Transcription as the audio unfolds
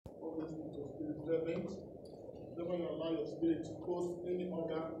fervent. Never you allow your spirit to post any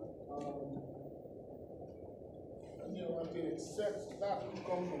other thing except that which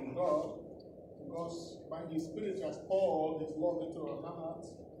comes from God, because by His Spirit He has poured His love into our hearts.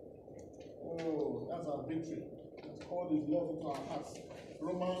 Oh, that's our victory. He has poured His love into our hearts.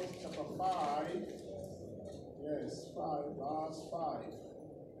 Romans chapter 5, yes, 5, verse 5.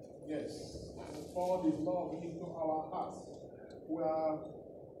 Yes, He has poured His love into our hearts. We are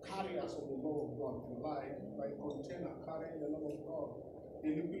carriers of the love of God, if you like container carrying the love of God, the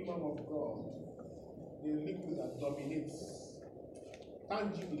liquid love of God, the liquid that dominates.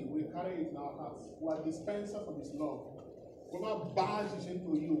 Tangibly, we carry it in our hearts. We are dispensers of His love. Whatever barges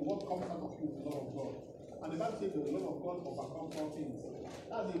into you, what comes out of you is the love of God. And the Bible says the love of God overcomes all things.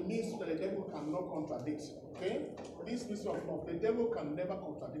 That's a means that the devil cannot contradict. Okay? This mystery of love, the devil can never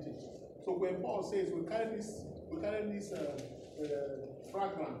contradict it. So when Paul says we carry this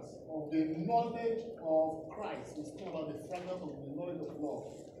fragrance of the knowledge of Christ, it's talking about the fragrance of the knowledge of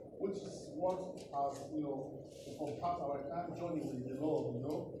love, which is what has, compass our entire journey with the Lord,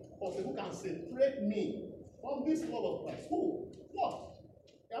 But who can separate me from this love of Christ? Who? What?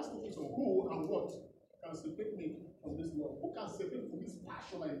 He has to focus on who and what can separate me from this love. Who can separate me from this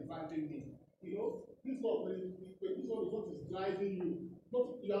passion that is driving me? This love, this love is what is driving you.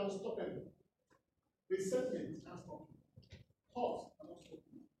 Not you are unstoppable. Resentment can't stop you. Thought cannot stop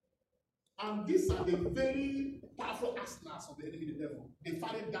you. And these are the very powerful arsenals of the enemy, the devil. The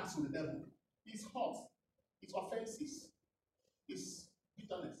fighting darts of the devil. His hurt, his offenses, his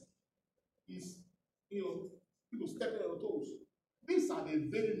bitterness, his, people stepping on your toes. These are the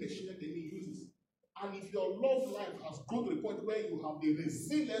very machines the enemy uses. And if your love life has gone to the point where you have the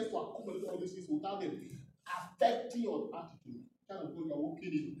resilience to accumulate all these things without them affecting your attitude, kind of you are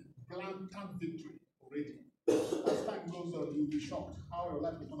walking in blatant victory already. As time goes on, you'll be shocked how your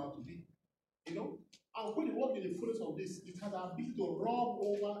life will turn out to be. And when you walk in the fullness of this, it has the ability to rub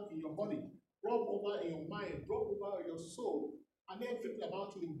over in your body, rub over in your mind, rub over in your soul, and then people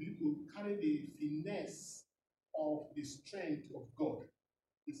about you will be able to carry the finesse of the strength of God.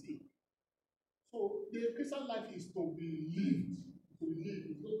 You see? So the Christian life is to be lived.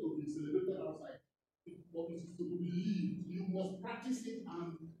 It's not to be celebrated outside. But it is to be lived. You must practice it,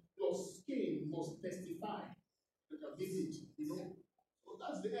 and your skin must testify that you have it, So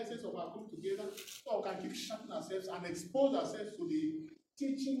that's the essence of our coming together. So we can keep sharpening ourselves and expose ourselves to the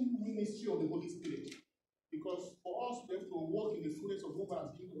teaching ministry of the Holy Spirit. Because for us, we have to walk in the fullness of what God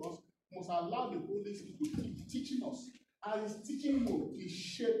has given to us. We must allow the Holy Spirit to keep teaching us. As He's teaching you, He's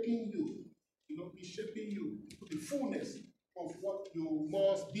shaping you. He's shaping you to the fullness of what you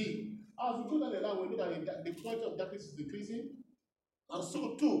must be. As we go down the line, we know that the quality of darkness is decreasing. And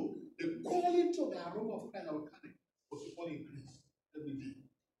so too, the quality of the aroma of Christ that we carry must equally increase every day.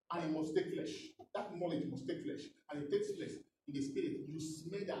 And it must take flesh. That knowledge must take flesh. And it takes flesh in the spirit. You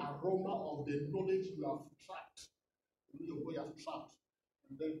smell the aroma of the knowledge you have trapped. Your body has trapped.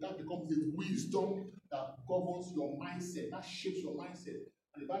 And then that becomes the wisdom that governs your mindset, that shapes your mindset.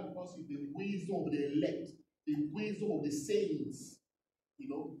 And the Bible calls it the wisdom of the elect, the wisdom of the saints.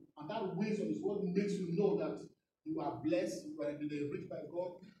 And that wisdom is what makes you know that you are blessed, you are enriched by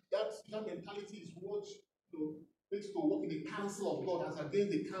God. That mentality is what makes you to walk in the counsel of God as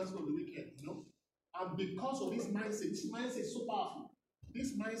against the counsel of the wicked. And because of this mindset is so powerful.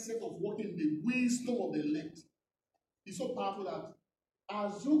 This mindset of walking in the wisdom of the elect is so powerful that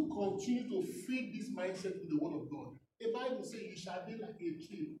as you continue to feed this mindset with the word of God, the Bible says you shall be like a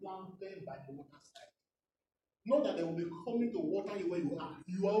tree planted by the waterside. Not that they will be coming to water you where you are.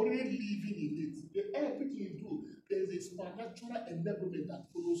 You are already living in it. Everything you do, there is a supernatural enablement that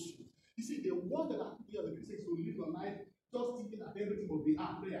follows you. You see, the word that I put here of the Christian is to live your life just thinking that everything will be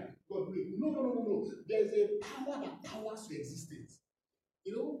prayer. God will. No. There's a power that powers your existence.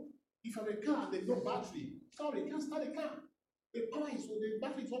 If you have a car and there's no battery, sorry, you can't start the car. The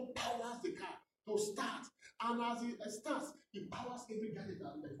battery is what powers the car to start. And as it starts, it powers every gadget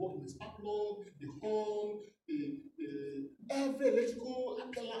that works in the spark plug, the horn, every electrical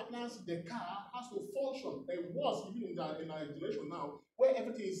appliance in the car has to function. It was even in our generation now, where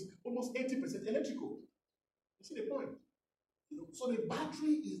everything is almost 80% electrical. You see the point? So the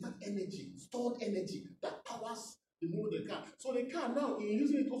battery is that energy, stored energy that powers the motor of the car. So the car now, in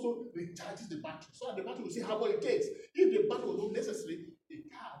using it, also recharges the battery. So that the battery will see how long it takes. If the battery was not necessary, the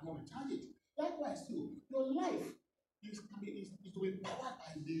car will not recharge it. Likewise, too, your life is to be powered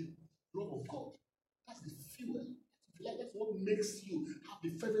by the love of God. That's the fuel. That's what makes you have the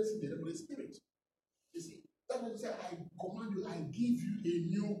fervency in the Holy Spirit. You see, that's what you say, I command you, I give you a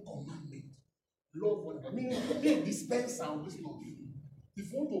new commandment. Love one another. I mean, be a dispenser of this love.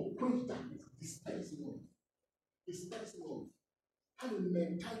 If you want to quench darkness, dispense love. Dispense love. Have a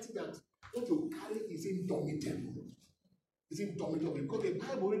mentality that what you carry is indomitable. It's indomitable because the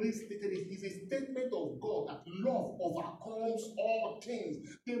Bible already stated it is a statement of God that love overcomes all things.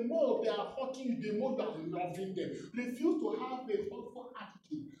 The more they are hurting you, the more you are loving them. Refuse to have a hurtful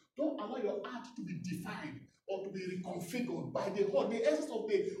attitude. Don't allow your attitude to be defined or to be reconfigured by the hurt. The essence of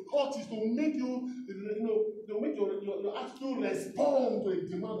the hurt is to make to make your attitude respond to the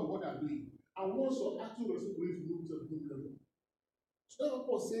demand of what they are doing. And once your attitude responds to it, you move to a good level. So that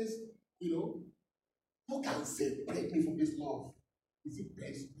Paul says, who can separate me from this love? Is it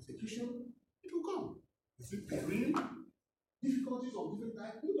persecution? It will come. Is it peril? Difficulties of different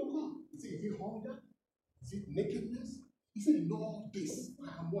types? It will come. Is it hunger? Is it nakedness? He said, in all this,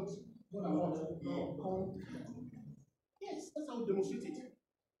 I am what? What I want? Yes, that's how we demonstrate it.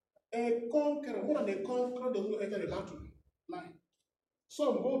 A conqueror, more than a conqueror, doesn't enter the battle. Like,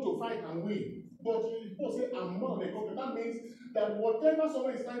 some go to fight and win. But people say, I'm more than a conqueror. That means that whatever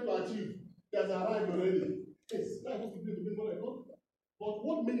someone is trying to achieve, he has arrived already. Yes, that's what we do to be more than a conqueror. But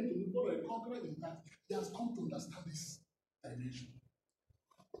what made him to be more than a conqueror is that he has come to understand this dimension.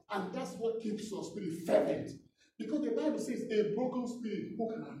 And that's what keeps your spirit fervent. Because the Bible says, a broken spirit, who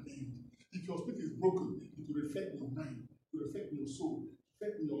can amend? If your spirit is broken, it will reflect your mind, it will reflect your soul,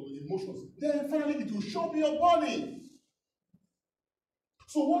 affect your emotions. Then finally, it will show up in your body.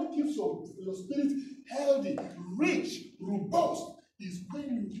 So what keeps your spirit healthy, rich, robust, is when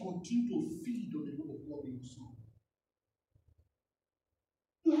you continue to feed on the word of God in your soul.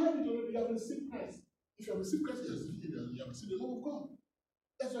 You have it already, you have received Christ. If you have received Christ, you have received the love of God.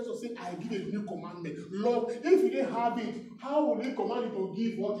 That's why Jesus said, I give a new commandment. Love, if you didn't have it, how will he command you to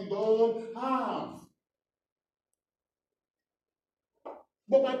give what you don't have?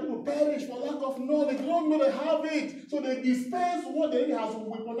 But my people perish for lack of knowledge. They don't know they have it. So they dispense what the enemy has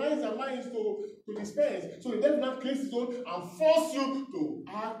weaponized their minds to dispense. So the devil now creates his own and force you to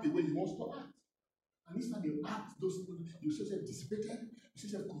act the way he wants to act. And this time you act, you see yourself dissipated, you see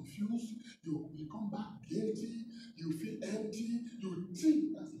yourself confused, you come back guilty, you feel empty, you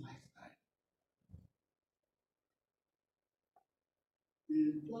think that's lifestyle.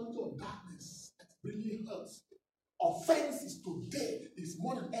 The quality of darkness that really hurts. Offenses today is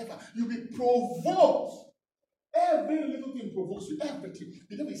more than ever. You'll be provoked. Every little thing provokes you. Everything.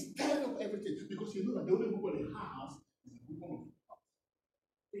 The devil is stirring up everything because you know that the only weapon he has is the weapon of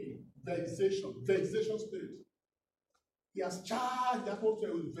pain. Vexation spirit. He has charged the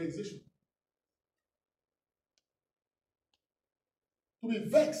atmosphere with vexation. To be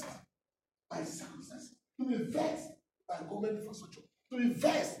vexed by circumstances. To be vexed by government infrastructure. To be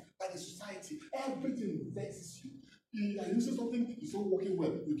vexed by the society. Everything vexes you. You say something is not working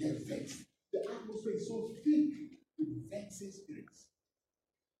well, you get vexed. The atmosphere is so thick with vexing spirits.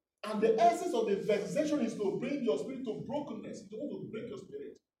 And the essence of the vexation is to bring your spirit to brokenness. You don't want to break your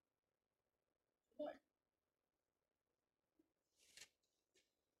spirit. Why?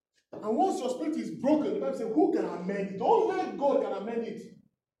 And once your spirit is broken, the Bible says, who can amend it? Only God can amend it.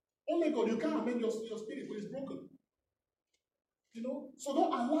 Only God. You can't amend your spirit when it's broken. So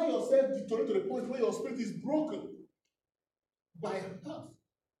don't allow yourself to deteriorate to the point where your spirit is broken by hurt,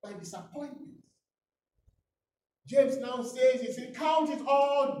 by disappointment. James now says, he says, count it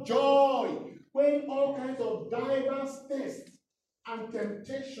all joy when all kinds of diverse tests and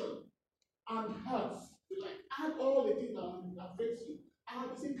temptation and hurts, add all the things that affects you.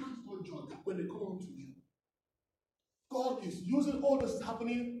 And he says, count it all joy when they come unto you. God is using all this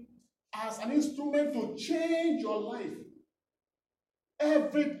happening as an instrument to change your life.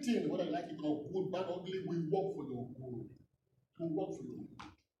 Everything, whether you like it or good, bad, ugly, will work for your good. To work for you.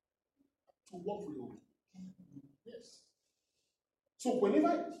 To work for you. Yes. So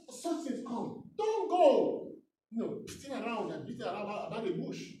whenever such things come, don't go, beating around and beating around about the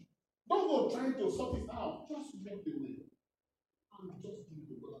bush. Don't go trying to sort it out. Just walk the way. And just give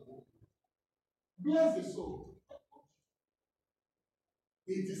the God a walk. Bless the soul.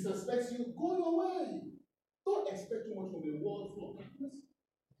 It disrespects you, go your way. Don't expect too much from the world full of darkness.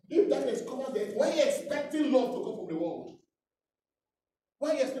 If darkness covers the earth, why are you expecting love to come from the world? Why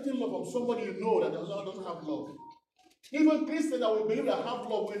are you expecting love from somebody you know that doesn't have love? Even Christians that we believe that have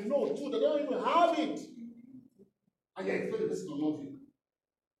love, we know too, they don't even have it. And you expect the person to love you.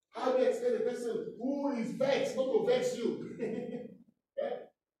 How do you expect the person who is vexed not to vex you? Yeah?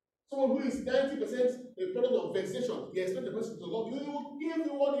 Someone who is 90% a product of vexation, you expect the person to love you. He will give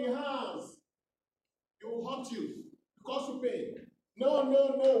you what he has. He will hurt you, cause you pain. No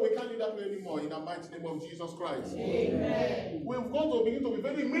no, we can't do that way anymore in the mighty name of Jesus Christ. Amen. We've got to begin to be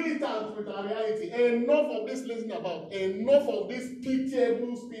very militant with our reality. Enough of this listening about. Enough of this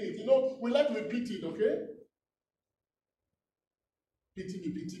pitiable spirit. You know, we like to be pitied, okay? Pity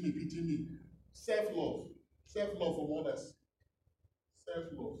me, pity me, pity me. Self-love. Self-love from others.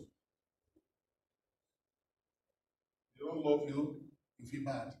 Self-love. They don't love you, you feel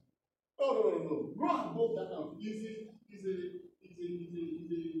bad. No. Go and go that out. Is a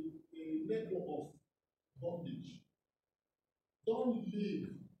network of bondage. Don't live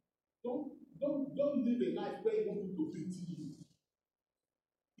a life where you want people to pity you.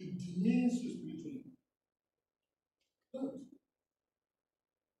 It demeans you spiritually. Don't.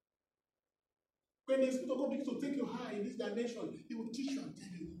 When the Spirit of God begins to take you high in this dimension, He will teach you and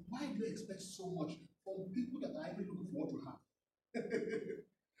tell you, why do you expect so much from people that are even looking for what you have?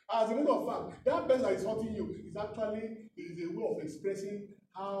 As a matter of fact, that person that is hurting you is actually a way of expressing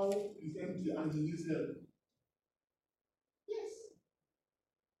how he's empty and he needs help. Yes.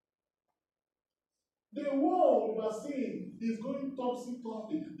 The world we are seeing is going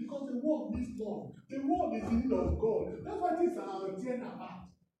topsy-turvy because the world needs love. The world is in need of God. That's why things are tearing apart.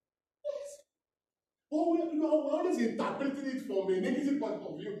 Yes. But we're always interpreting it from a negative point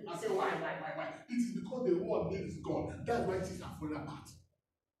of view and say, why? It is because the world needs God. That's why things are falling apart.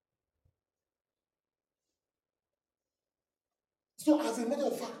 So, as a matter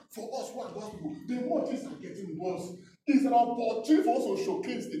of fact, for us who are God's people, the more things are getting worse, it's an opportunity for us to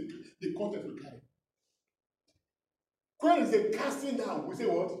showcase the content we carry. When is a casting down, we say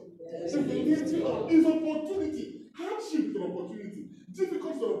what? It's an opportunity. Hardship is an opportunity.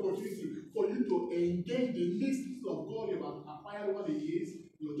 Difficulty is an opportunity for you to engage the mysteries of God you have acquired over the years,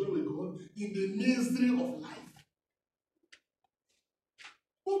 your joy with God, in the mystery of life.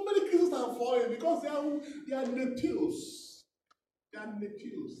 But many Christians are falling because they are nephews. They are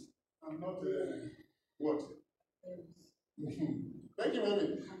nephews. I'm not what? Thank you,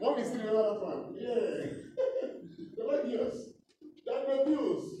 Mommy. Mommy still remember that one. Yeah. They're like yours. They are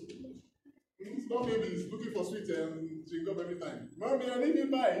nephews. Small babies looking for sweet and drink up every time. Mommy, I need you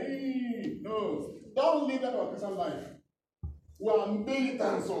by. No. Don't live that our Christian life. We are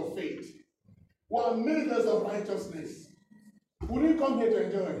militants of faith. We are militants of righteousness. We didn't come here to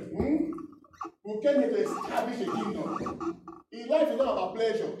enjoy. We came here to establish a kingdom. Life is not about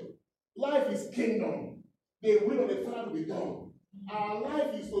pleasure. Life is kingdom. The will of the Father will be done. Our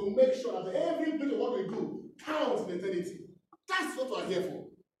life is to make sure that every bit of what we do counts in eternity. That's what we're here for.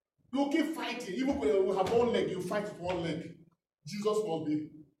 You keep fighting. Even when we have one leg, you fight with one leg. Jesus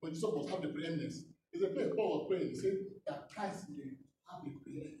must have the preeminence. There's a place Paul was praying. He said that Christ may have the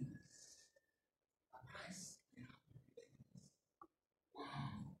preeminence. That Christ may have the preeminence.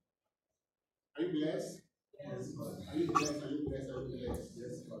 Wow. Are you blessed? Yes, God. Are you blessed? Are you blessed? Are you blessed?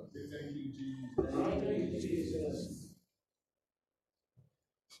 Yes, God. Say thank you, Jesus. Thank you, Jesus.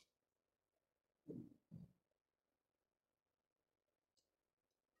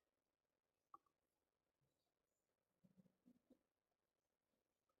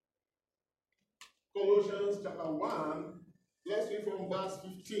 Colossians chapter 1, let's read from verse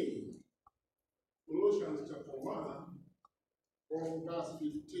 15. Colossians chapter 1, from verse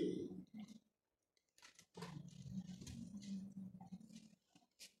 15.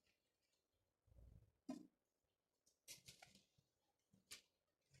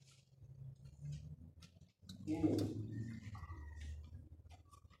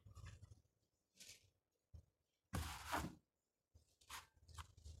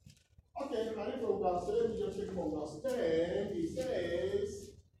 Okay, I read from verse 10, let me just take from verse 10. It says,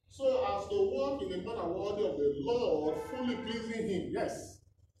 so as to walk in the manner worthy of the Lord, fully pleasing Him. Yes,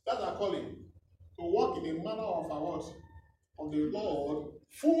 that's our calling. To walk in the manner of our what? Of the Lord,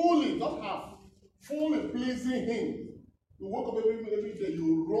 fully, not half, fully pleasing Him. You wake up every day,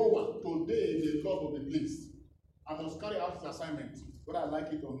 you roar, today the Lord will be pleased. I must carry out His assignment, whether I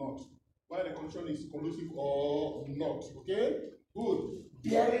like it or not, whether the condition is conducive or not. Okay? Good.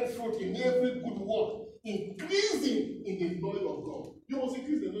 Bearing fruit in every good work, increasing in the knowledge of God. You must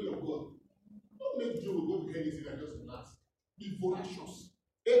increase the knowledge of God. Don't make you go to anything and just relax. Be voracious.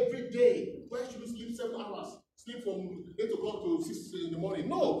 Every day, why should you sleep 7 hours? Sleep from 8 o'clock to 6 in the morning.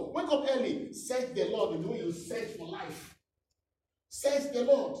 No, wake up early. Search the Lord in the way you search for life. Search the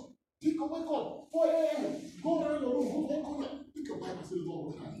Lord. Wake up. 4 a.m. Go around your room. Go one corner. Pick your Bible and say,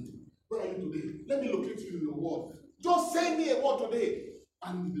 Lord, where are you? Where are you today? Let me locate you in your word. Just send me a word today.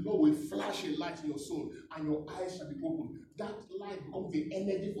 And the Lord will flash a light in your soul, and your eyes shall be opened. That light becomes the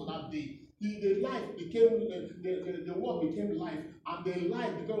energy for that day. The light became, the word became life, and the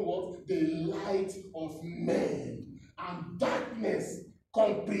light became what? The light of men. And darkness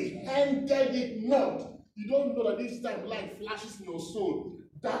comprehended it not. You don't know that this time light flashes in your soul.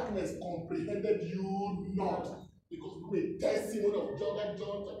 Darkness comprehended you not. Because we testimony of John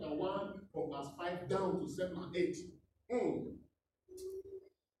chapter 1 from verse 5 down to 7 and 8.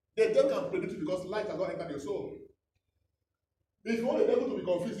 The devil can predict it because light has not entered your soul. If you want the devil to be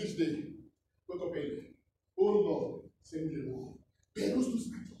confused each day, wake up early. Oh Lord, send me the word. Pay those two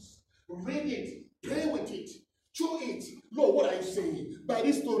scriptures. Read it. Pray with it. Chew it. Lord, what are you saying? By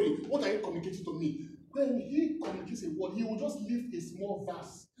this story, what are you communicating to me? When he communicates a word, he will just lift a small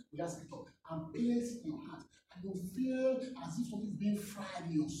verse with that scripture and place it in your heart. And you feel as if something is being fried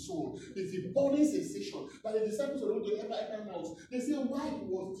in your soul. It's a burning sensation that the disciples were able to enter out. They say, why he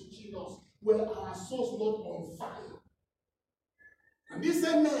was teaching us were our souls not on fire? And these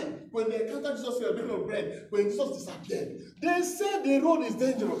same men, when they encountered Jesus for a bit of bread, when Jesus disappeared, they said the road is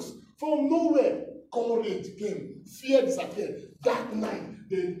dangerous. From nowhere, courage came, fear disappeared. That night,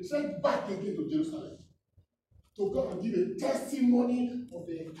 they trekked back again to Jerusalem to go and give a testimony of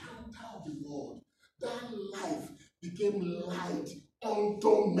the encounter of the Lord. That life became light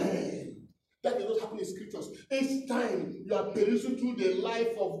unto men. That does not happen in scriptures. Each time you are perusing through the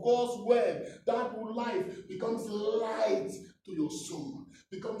life of God's word, that life becomes light to your soul,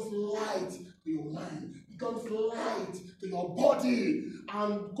 becomes light to your mind, becomes light to your body.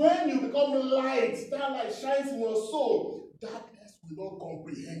 And when you become light, that light shines in your soul, darkness will not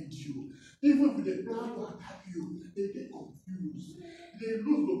comprehend you. Even with the plan to attack you, they get confused. They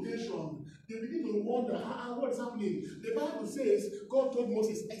lose location. They begin to wonder, what is happening? The Bible says, God told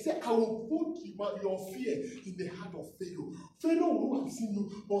Moses, I said, I will put your fear in the heart of Pharaoh. Pharaoh will have seen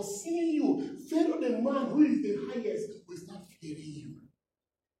you, but seeing you, Pharaoh, the man who is the highest, will start fearing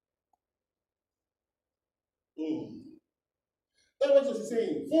you. That's what Jesus is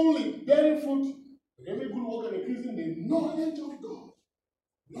saying. Only bearing fruit, every good work and increasing the knowledge of God.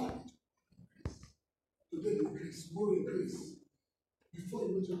 Knowledge. Today increase, more increase. Before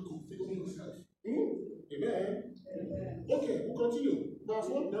you just configure yourself. Amen. Amen. Okay, we'll continue. Verse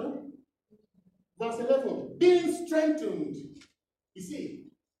 1 now. Verse 11. Being strengthened. You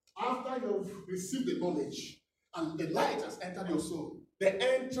see, after you've received the knowledge and the light has entered your soul, the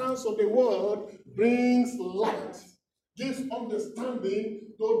entrance of the word brings light, gives understanding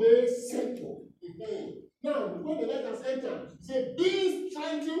to the simple. Now, when the light has entered, it says, be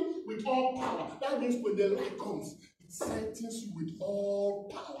strengthened with all power. That means when the light comes, it strengthens you with all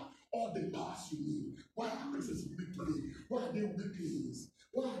power, all the powers you need. Why are Christians weak today? Why are they weaklings?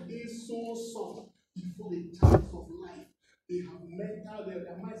 Why are they so soft before the times of life? They have mental,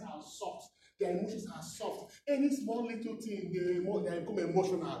 their minds are soft. Their emotions are soft. Any small little thing, they become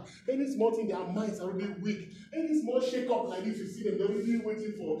emotional. Any small thing, their minds are really weak. Any small shake-up like this, you see them, they're really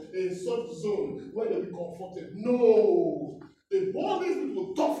waiting for a soft zone where they'll be comforted. No! The Holy Spirit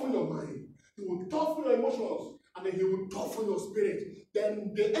will toughen your mind. He will toughen your emotions. And then he will toughen your spirit.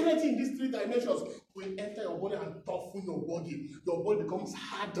 Then the energy in these 3 dimensions will enter your body and toughen your body. Your body becomes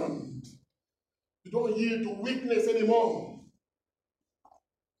hardened. You don't yield to weakness anymore.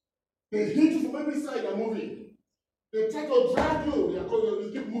 They hit you from every side, you're moving. They try to drag you, you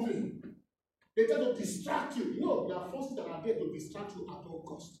keep moving. They try to distract you. You know, there are forces that are there to distract you at all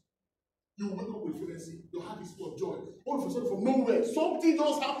costs. You wake up with fluency, your heart is full of joy. All of a sudden, from nowhere, something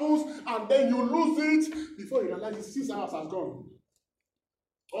just happens, and then you lose it before you realize it, 6 hours has gone.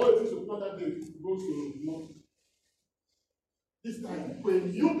 All the things you plan that day goes to nothing. This time,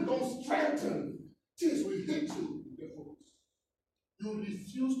 when you become strengthened, things will hit you. You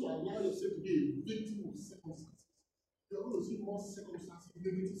refuse to allow yourself to be a victim of circumstances. You're going to see more circumstances,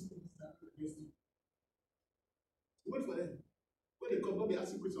 negative circumstances against you. Wait for them. When they come, don't be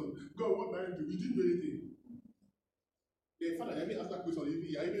asking questions. God, what did I do? You didn't do anything. They find that every ask that question,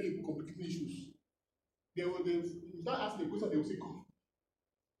 you are even complicating issues. They start asking the question, they will say, come.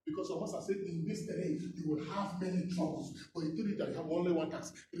 Because your master said, in this terrain, you will have many troubles. But he told you that you have only one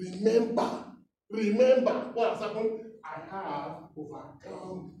task. Remember what has happened. I have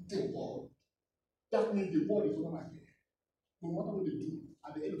overcome the world. That means the world is over my head. No matter what they do,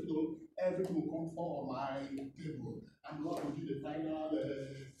 at the end of it all, everything will come from my table. And God will do the final.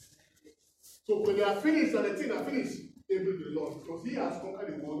 So when they are finished and the thing are finished, they will be the Lord. Because he has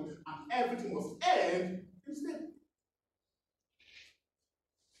conquered the world and everything must end instead.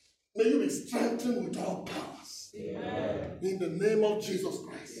 May you be strengthened with all powers. Amen. In the name of Jesus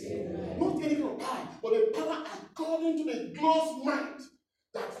Christ. Amen. Not any kind of power, but the power according to the glorious might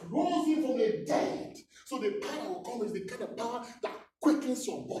that rose him from the dead. So the power will come is the kind of power that quickens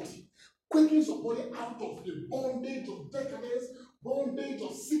your body out of the bondage of decadence, bondage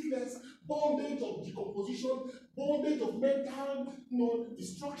of sickness, bondage of decomposition, bondage of mental,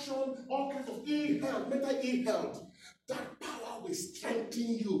 destruction, all kinds of ill health, mental ill health. That power will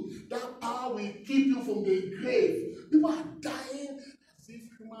strengthen you. That power will keep you from the grave. People are dying as if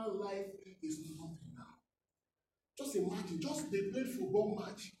human life is nothing now. Just imagine, just they played football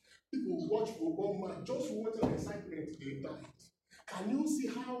match. People watch football match, just watch the excitement, they died. Can you see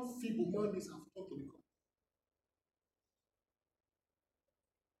how feeble human beings have thought to become?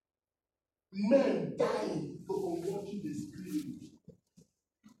 Men dying from watching the screen.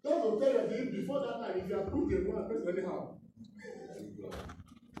 Don't compare that before that time, if you have put a one person anyhow.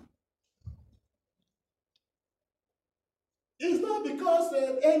 It's not because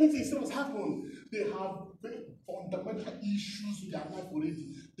anything else happened. They have very fundamental issues with their life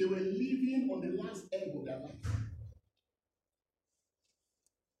already. They were living on the last egg of their life.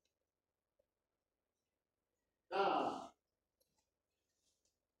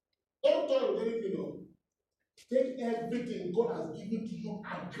 Don't talk with anything, no. Take everything God has given to you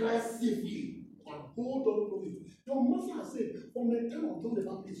aggressively and hold on to it. Your master has said, from the time of John the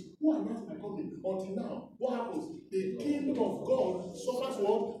Baptist, who announced my coming, until now, what happens? The kingdom of God suffers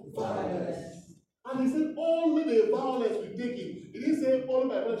what? Violence. And he said, only the violence will take it. He didn't say, only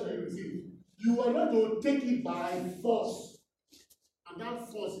by violence shall you receive. You are not to take it by force. And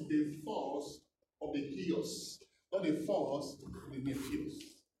that force is the force of the Theos, not the force of the Nephios.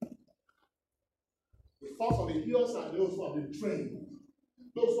 The force of the Theos are those who have been trained.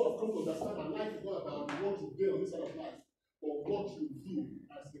 Those who have come to understand that life is not about what you do on this side of life, but what you do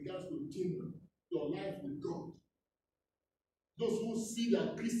as regards to the kingdom, your life with God. Those who see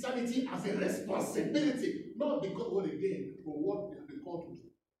that Christianity as a responsibility, not because of what they gain, but what they have been called to do.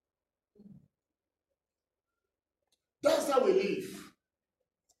 That's how we live.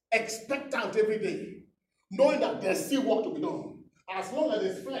 Expectant every day, knowing that there's still work to be done. As long as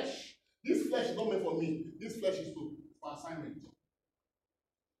there's flesh, this flesh is not meant for me. This flesh is for assignment.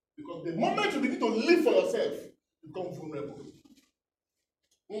 Because the moment you begin to live for yourself, you become vulnerable.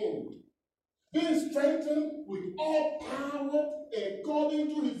 Being strengthened with all power according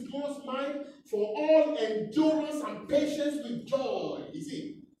to his glorious mind for all endurance and patience with joy. You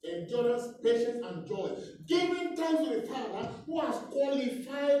see, endurance, patience, and joy. Giving thanks to the Father who has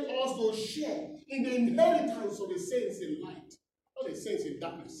qualified us to share in the inheritance of the saints in light, not the saints in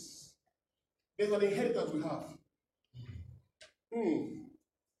darkness. There's an inheritance we have.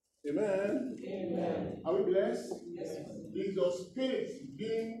 Amen. Amen. Are we blessed? Yes. Is your spirit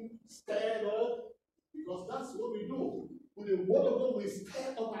being stirred up? Because that's what we do. With the word of God, we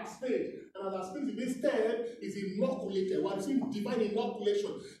stir up our spirit. And as our spirit is being stirred, is inoculated. We're receiving divine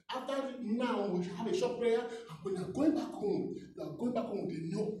inoculation. After now, we have a short prayer. And when you're going back home, you are going back home with a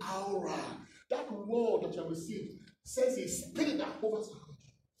new aura. That word that you have received says a spirit that hovers around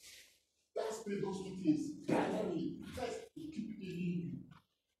you. That spirit does two things. Primarily, first, to keep healing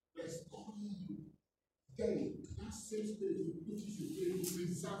you, restoring you. Then, that same spirit will put you in place to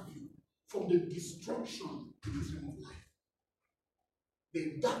preserve you from the destruction in this realm of life.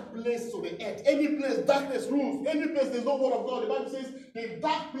 The dark place of the earth, any place darkness rules, any place there's no word of God, the Bible says the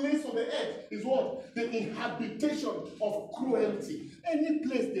dark place of the earth is what? The inhabitation of cruelty. Any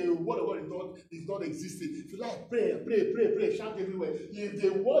place the word of God is not existing. If you like, pray, shout everywhere. If the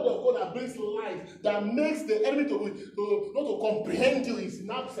word of God that brings life, that makes the enemy not to comprehend you is in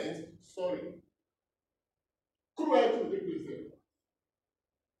absence, sorry. Cruelty will take place there.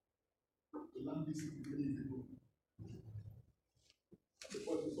 The land is many people.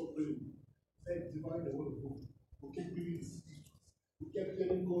 Because we stop praying. Let's divide the word of God. We keep reading the scriptures. We keep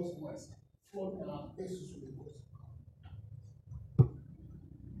hearing God's voice. Flooding our vessels with the voice of God.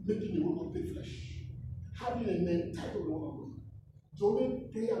 Making the word of God take flesh. Having an entitled word of God. The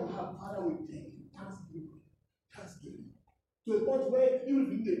only prayer we have, Father, we thank you. Thanksgiving. Thanksgiving. To a point where even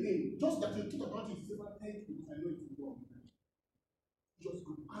if you think, just that you think about it, you say, well, thank you because I know it's wrong. Just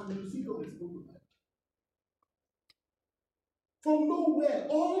go. And you see God respond to that. From nowhere,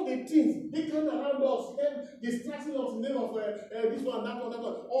 all the things they come around us, distracting us in the name of this one, that one,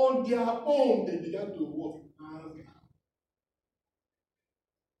 on their own, they began to work.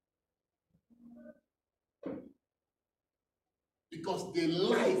 Because the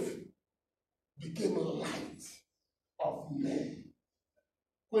life became a light of men.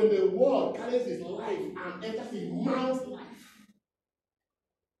 When the word carries his life and enters in man's life,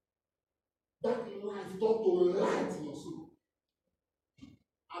 that life turned to light in your soul.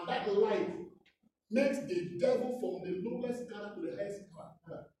 And that life makes the devil from the lowest character to the highest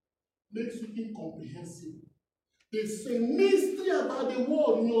character, makes you incomprehensible. There's a mystery about the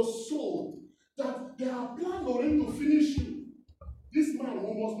world in your soul that they are planned already to finish you. This man,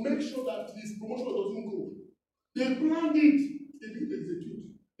 must make sure that his promotion doesn't go. They planned it. They didn't execute.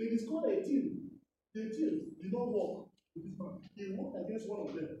 They discovered a team. The team did not work with this man. He worked against one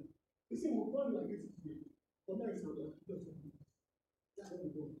of them. He said, we're planning against it today. But now it's not that. That's what we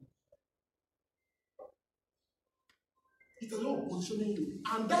do. It's a lot of positioning you.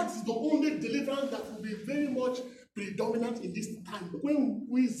 And that is the only deliverance that will be very much predominant in this time. When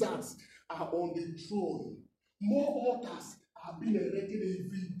wizards are on the throne, more altars are being erected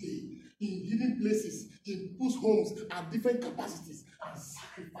every day in hidden places, in whose homes at different capacities, and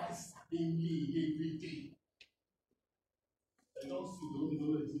sacrifices are being made every day. I don't see the only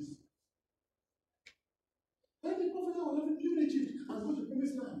God exists. When the prophet was living in Egypt and go to the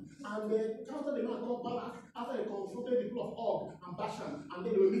promised land, and they counted the man called Balak after they confronted the people of Og and Bashan, and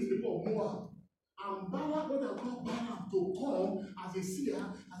then they were meeting the people of Moab. And Balak went and called Balaam to come as a seer,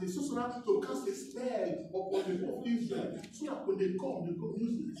 as a sorcerer, to cast a spell upon the people of Israel, so that when they come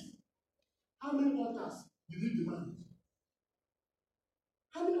useless. How many altars did he demand?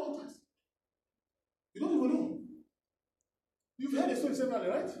 How many altars? You don't even know. You've heard the story severally,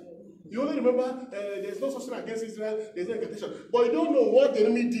 right? You only remember there's no such thing against Israel, there's no incantation. But you don't know what the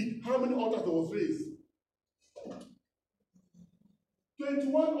enemy did, how many altars there was raised.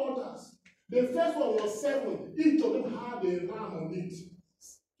 21 altars. The first one was 7. Each of them had a ram on it.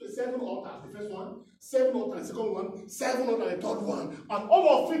 7 altars, the first one. 7 altars, the second one. 7 altars, the third one. And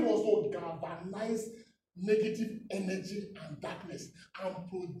all of it was to galvanize negative energy and darkness and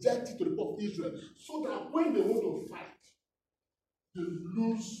project it to the people of Israel, so that when they want to fight, they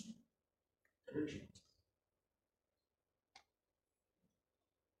lose direction.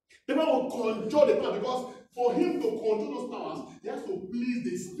 The man will control the power, because for him to control those powers, he has to please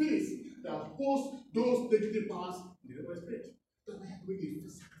the spirits that host those negative powers in the Holy Spirit. That's why he bring a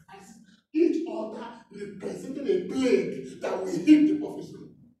sacrifice. Each altar represented a plague that will hit the people of Israel.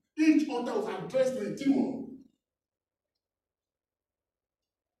 Each altar was addressed to a demon.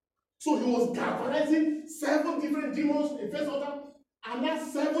 So he was galvanizing 7 different demons in the first altar, and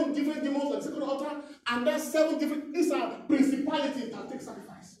that's 7 different demons on the second altar, and that's 7 different. These are principalities that take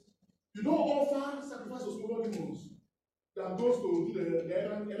sacrifice. You don't offer sacrifice to smaller demons that goes to do the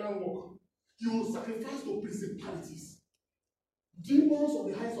errand work. You sacrifice to principalities, demons of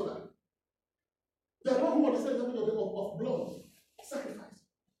the highest order. They are not who understand the language of blood. Sacrifice.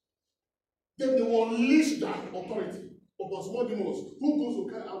 Then they will unleash that authority upon small demons who goes to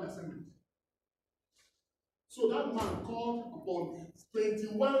carry out the assignment. So that man called upon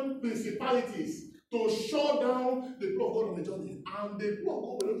 21 principalities to shut down the people of God on the journey. And the people of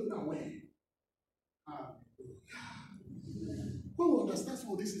God were not aware. When we understand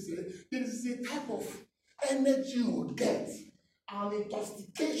what this is, there is a type of energy you would get, an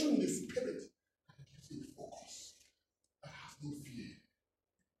intoxication in the spirit that gives you focus, that has no fear.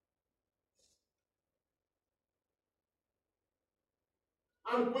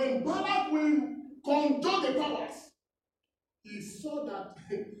 And when Balak will control the powers, he saw that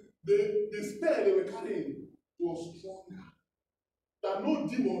the spell they were carrying was stronger. That no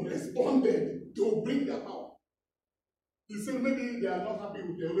demon responded to bring their power. He said maybe they are not happy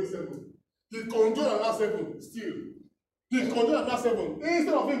with the only 7. He controlled another 7 still. He controlled another 7.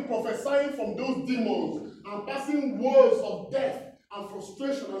 Instead of him prophesying from those demons and passing words of death and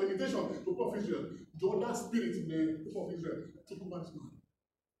frustration and limitation to the people of Israel, the other spirit in the people of Israel took over this man.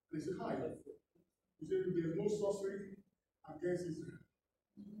 And he said, hi. He said, there's no sorcery against Israel.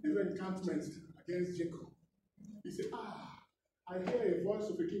 There's no enchantment against Jacob. He said, I hear a voice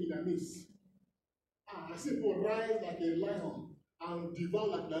of a king in the midst. I see people rise like a lion and devour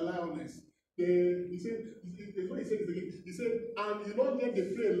like the lioness. He said, and you don't let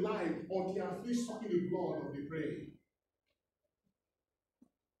the prey lie until you have finished sucking the blood of the prey.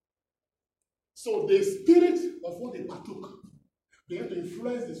 So the spirit of what they partook, they had to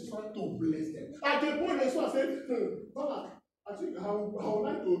influence the spirit to bless them. At the point they saw, said, Balak, I think I would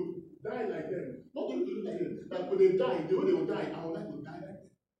like to die like them. Not only to do like them, but when they die, the way they will die, I would like to die like them.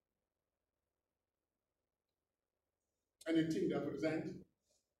 And you think they have resigned?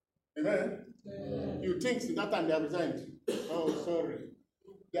 Amen? Yeah. You think in that time they have resigned? Oh, sorry.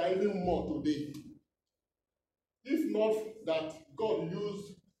 There are even more today. If not that God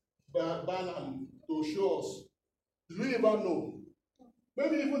used Balaam to show us, do we ever know?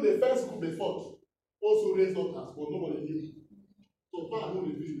 Maybe even the first group they fought also raised altars, but nobody knew. So Balaam will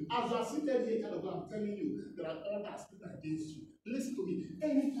reveal you. As you are seated here, kind of God, I'm telling you, there are altars against you. Listen to me.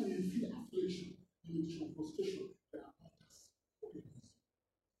 Anytime you feel affliction, limitation, frustration, there are altars.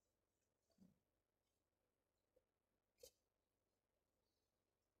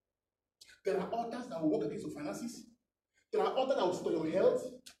 There are altars that will work against your finances. There are others that will sit on your health.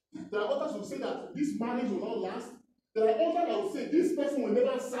 There are others who will say that this marriage will not last. There are others that will say this person will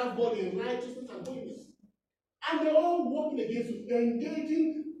never serve God in righteousness and holiness. And they're all working against you,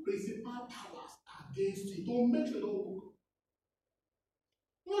 engaging principal powers against you to make sure they don't work.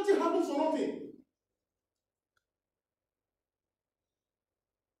 Nothing happens for nothing.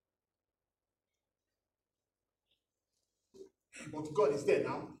 But God is there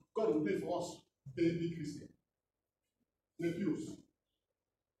now. God will pay for us, baby Christian. Nephews.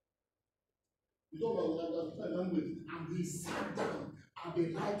 You don't know that language. And he sat down at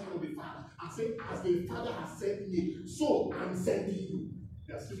the right hand of the Father and said, as the Father has sent me, so I'm sending you.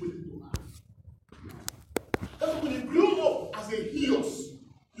 They are still waiting to act. That's when you grow up as a heos.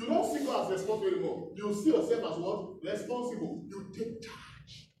 You don't see God as responsible anymore. You see yourself as what? Responsible. You take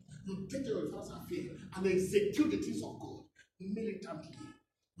charge. You take care of your father's affair and execute the things of God militantly,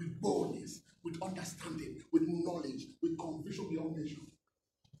 with boldness, with understanding, with knowledge, with conviction beyond measure.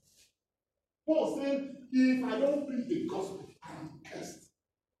 Paul said, if I don't preach the gospel, I am cursed.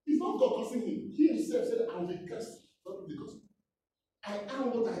 It's not God cursing him. He himself said, I will be cursed, not the gospel. I am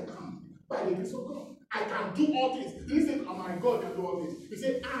what I am by the grace of God. I can do all things. He didn't say, oh my God can do all things. He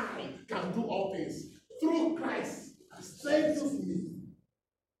said, I can do all things through Christ who strengthens me.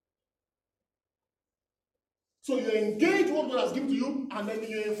 So you engage what God has given to you, and then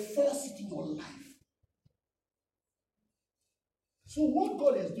you enforce it in your life. So what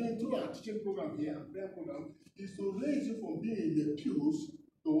God is doing through our teaching program here, our prayer program, is to raise you from being in the pews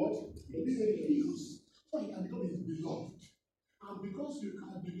to what? To being in the pews. So you can become his beloved. And because you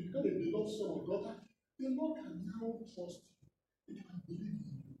can become a beloved son or daughter, the Lord can now trust you. He can believe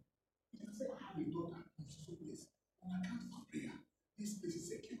in you. He can say, I have a daughter in this place. On account of prayer, this place is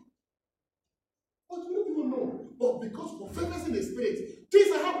secure. But we don't even know. But because of fervency in the spirit,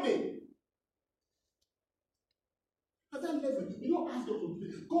 things are happening. At that level, you don't ask God to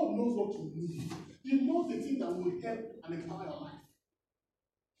pray. God knows what you need. He knows the thing that will help and empower your life.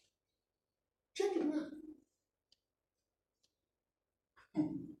 Check it out.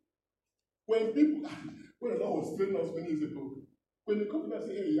 When people, when the Lord was training us many years ago, when the company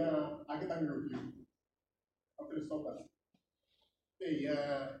say, hey, yeah, I get angry with you. I'm going to stop that. Hey,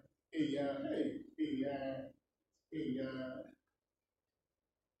 yeah, hey, yeah, hey, yeah, hey, yeah.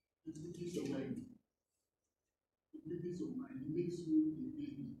 It gives your mind. It gives your mind. It makes you a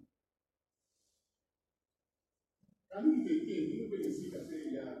baby. And if they came, you know, when you see that, say,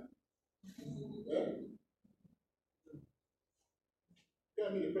 yeah. Yeah,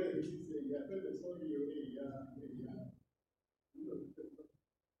 I mean, the president say, yeah, president, sorry, yeah. You know,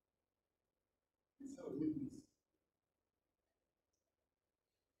 it's how witness.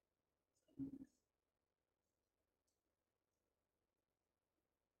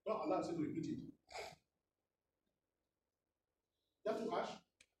 Don't allow yourself to repeat it. That's too harsh.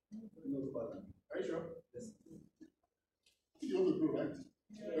 No, are you sure? Yes. You want to grow, right?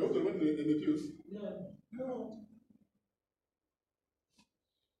 Yeah. You want to run in the pews? Yeah. No.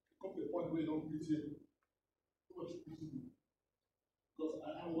 Come to the point where you don't preach it. Too much preaching. Because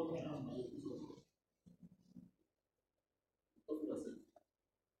I am what I am by the grace of God. That's what I said.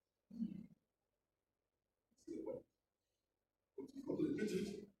 See the point. But you come to repeat it,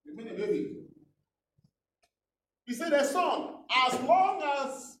 remain a baby. He said, a son, as long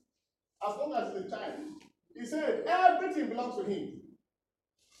as he's a child, he said, everything belongs to him.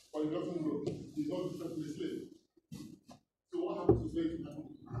 But he doesn't know. He's not the slave. So what happens to slave?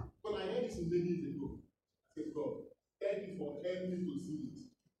 When I heard this many years ago, I said, God, thank you for helping me to see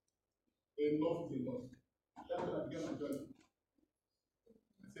it. Enough is enough. That's when I began my journey.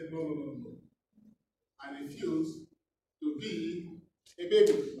 I said, no. I refuse to be a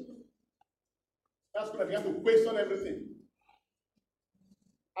baby. That's when I began to question everything.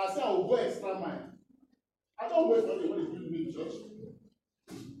 I said, I will go extra mile. I don't wait for what is doing to me in church.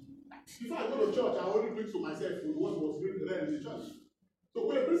 Before I go to church, I only preach to myself with what was being read in the church. So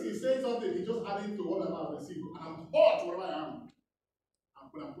when a priest is saying something, he just adding to whatever I've received. And I'm hot wherever I am. And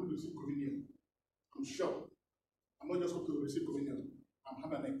when I'm going to receive communion, I'm sure I'm not just going to receive communion. I'm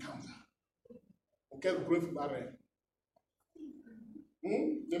having an encounter. Okay, we're going for barren.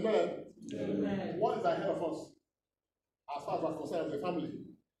 Amen. What is ahead of us? As far as we're concerned as a family,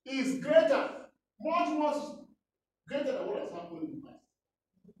 is greater, much greater than what has happened in the past.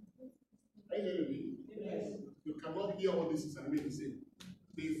 Are you hearing me? Yes. You cannot hear all this and remain the same.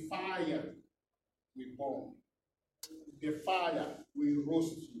 The fire will burn. The fire will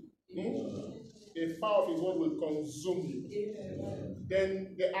roast you. The fire of his word will consume you.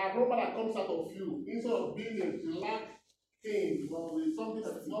 Then the aroma that comes out of you, instead of being a black thing, well, it's something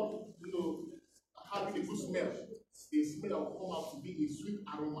that is not, having a good smell. a smell that will come out to be a sweet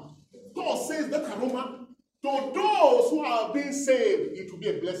aroma. God says that aroma, to those who are being saved, it will be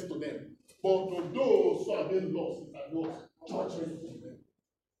a blessing to them. But to those who are being lost, it will be judgment to them.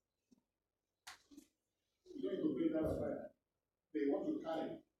 You don't need to bring that up. They want to carry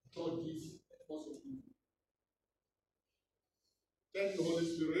judges because of you. Thank you, Holy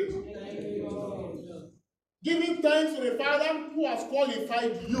Spirit. Thank you, Lord. Giving thanks to the Father who has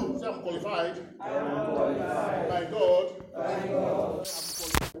qualified you. Say, I'm qualified. I am qualified. By God. By God.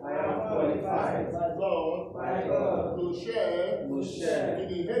 I am qualified. By God. By God. To share. To share. In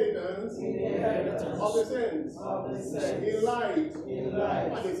the inheritance. In the inheritance. Of the saints. Of the saints. In light. In light.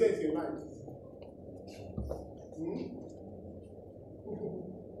 What are the saints in light?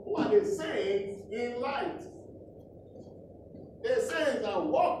 Who are the saints in light? The saints that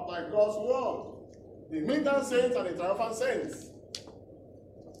walk by God's word. The militant saints and the triumphant saints.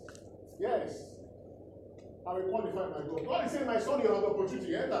 Yes. I will qualify my God. God is saying, my son, you have the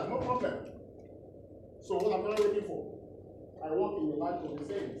opportunity. Enter, no problem. So what am I waiting for? I walk in the light of the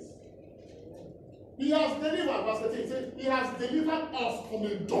saints. He has delivered, verse 13, says, He has delivered us from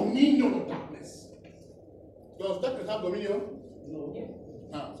the dominion of darkness. Does darkness have dominion? No.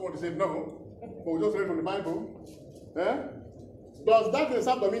 Ah, someone said no. But we just read from the Bible. Eh? Does darkness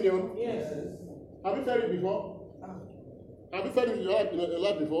have dominion? Yes. Have you felt it before? Have you felt it in your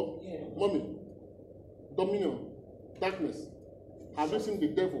life before? Yeah. Mommy, dominion, darkness. Have you seen the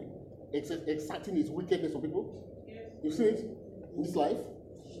devil exerting his wickedness on people? Yes. You've seen it in this life?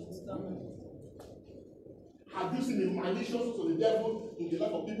 Have you seen the maliciousness of the devil in the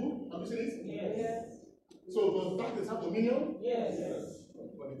life of people? Have you seen it? Yes. So does darkness have dominion? Yes.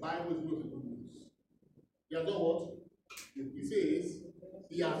 But the Bible is good news. He has done what? He says,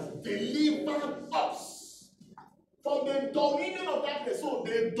 He has delivered us from the dominion of darkness. So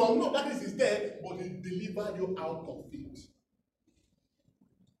the dominion of darkness is there, but He delivered you out of it.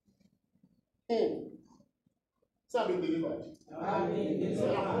 So I've been delivered. So I'm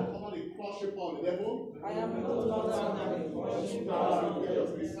not under the crushing power of the devil. I am no longer under the crushing power of the You're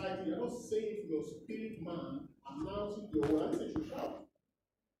just devil. reciting. You're not saying to your spirit man, announcing your word. I say you shout.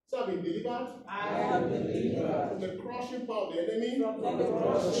 So I've been delivered. I have been delivered From the crushing power of the enemy. from the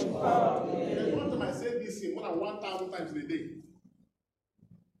crushing power of the There's enemy. one time I said this in more than 1,000 times in a day.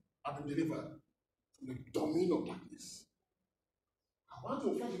 I've been delivered from the dominion of darkness. I want to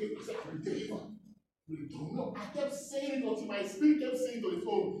flash again. I said, I've been delivered from the dominion. I kept saying it until my spirit kept saying it on its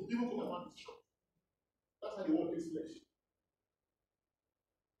own, even when my mouth is shut. That's how the word takes flesh.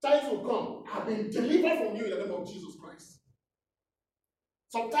 Times will come. I've been delivered from you in the name of Jesus Christ.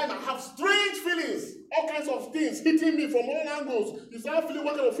 Sometimes I have strange feelings, all kinds of things hitting me from all angles. You start feeling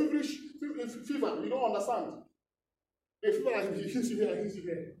what kind of fever. You don't understand. A fever that hits you here and hits you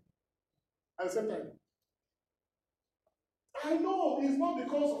here. At the same time. I know it's not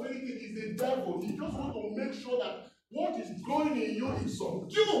because of anything, it's the devil. He just wants to make sure that what is growing in you is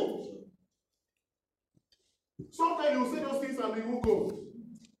subdued. Sometimes you say those things and they will go.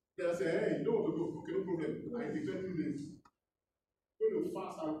 They'll say, hey, you don't want to go. Okay, no problem. I declare 2 days. When you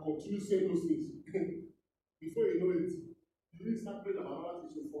fast and continue saying those things, before you know it, you need to start praying about other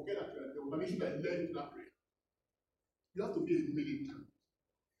things. You forget that there was an issue that led to that prayer. You have to be a militant.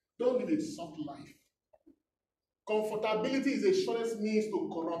 Don't live a soft life. Comfortability is the surest means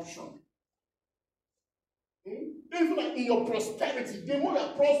to corruption. Even like in your prosperity, the more you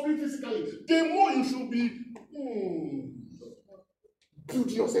are prospering physically, the more you should be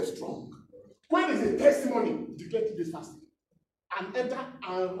build yourself strong. When is a testimony, declare 2 days fasting. And enter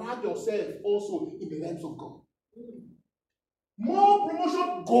and wrap yourself also in the realms of God. More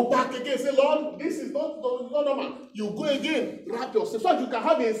promotion, go back again. Say, Lord, this is not normal. You go again, wrap yourself so that you can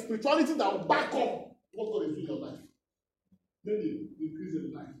have a spirituality that will back up what God is doing in your life. Maybe increase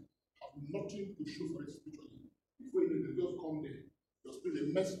in life. Have nothing to show for it spiritually. Before you know, just come there. Your spirit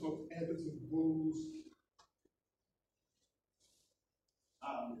is messed up, everything goes.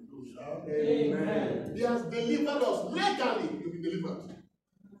 Hallelujah. Amen. He has delivered us legally. You'll be delivered.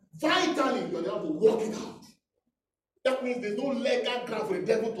 Vitally, you're able to walk it out. That means there's no legal ground for the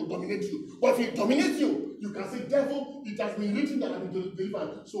devil to dominate you. But if he dominates you, you can say, devil, it has been written that I've been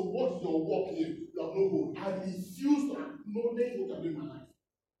delivered. So what is your walk here? You have no hope. I refuse to acknowledge what I'm doing in my life.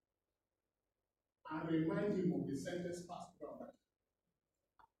 And remind him of the sentence passed down.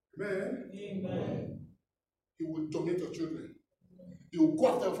 Amen. Amen. He will dominate your children. He will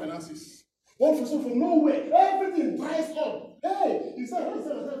go after your finances. One person from nowhere, everything dries up. Hey, he said, I don't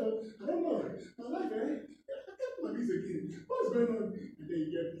know. My life, I can't do this again. What's going on? And then you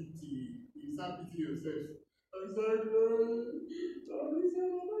get pity. You start pitying yourself. I'm sorry,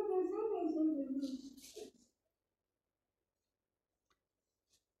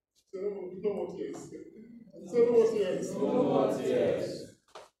 So no more tears. So no more tears. No more tears.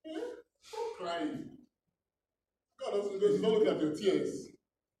 Stop crying. God doesn't, he's not looking at your tears.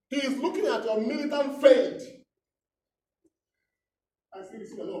 He is looking at your militant faith. I see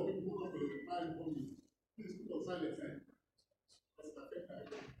a lot of people who come to the cry before me. Please put on silent.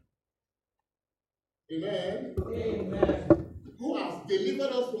 Amen. Amen. Who has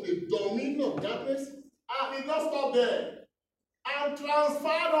delivered us from the dominion of darkness and did not stop there and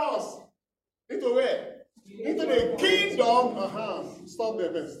transferred us into where? Into the kingdom. Stop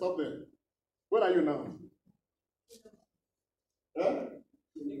there, man. Stop there. Where are you now? Huh?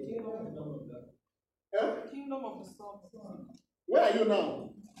 Huh? Kingdom of the Son. Where are you now?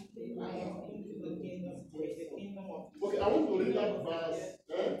 I am into the kingdom of Okay, I want to read that verse.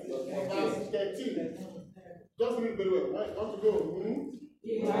 Verse 13. Just read very well. I want to go.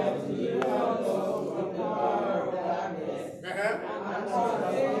 He has delivered us from the power of darkness and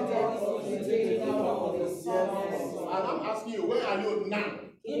translated us into the kingdom of the Son. And I'm asking you, where are you now?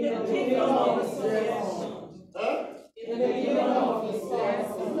 in the kingdom of the Son. Huh? In the kingdom of the Son.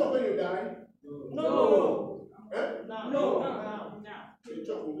 You know when you die? No. Huh? Now. The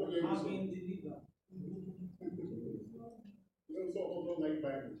church will not hear I've you. been delivered. You know, some of us don't like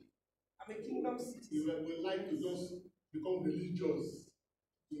Bible. I'm a kingdom citizen. We like to just become religious,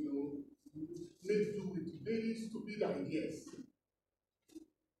 make do with very stupid ideas.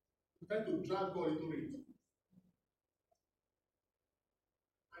 We try to drag God into it.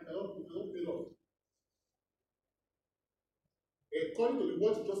 I cannot pay off. According to the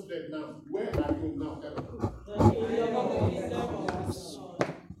words you just read now, where are you now?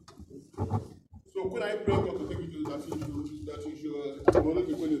 So could I pray God to take you to that you should acknowledge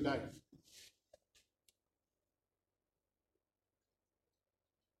it when you die?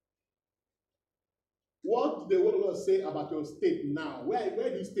 What did the word of God say about your state now? Where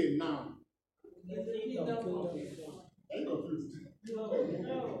do you stay now? The kingdom of the Son. Are you confused?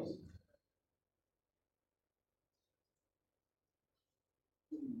 No.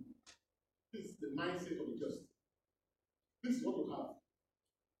 This is the mindset of the just. This is what you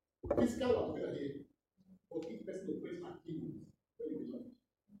have. Physical are together here. For each person to place an kingdom where you belong.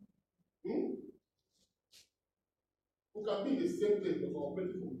 Who can be in the same place but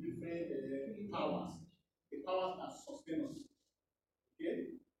operating from different powers. The powers that sustain us. Okay?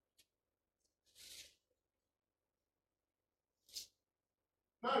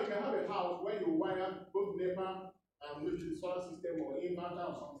 Now you can have a house where you wire both NEPA and maybe the solar system or inverter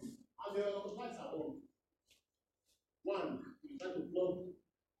or something. And the lights are on. One, you try to plug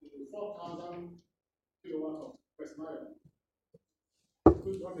 4,000 kilowatts of personal.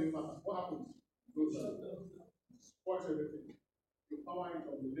 What happens? It goes down. Spoils everything. You power it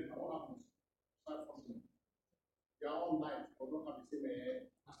on the NEPA. What happens? Start functioning. They are all light, but don't have the same air.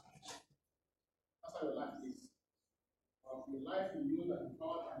 That's how your life is. Your life you know that is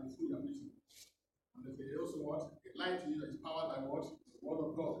powered by the food you're eating. And they also what? A light you that is powered by what? The word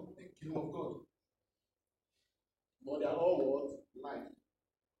of God, the kingdom of God. But they are all what? Light.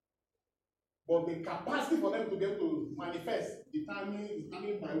 But the capacity for them to be able to manifest determined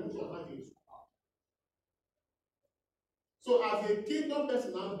by which your life is. So as a kingdom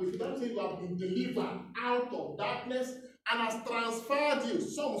person now, the Bible says you have been delivered out of darkness and has transferred you.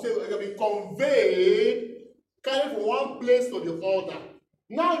 Some say you have been conveyed, carried from one place to the other.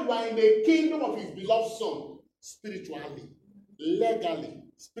 Now you are in the kingdom of his beloved Son, spiritually, legally,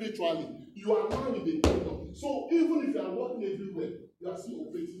 spiritually. You are now in the kingdom. So even if you are walking everywhere, you are still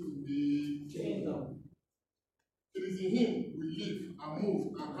operating in the kingdom. It is in him we live and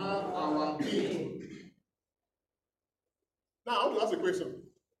move and have our being. Now, I want to ask a question.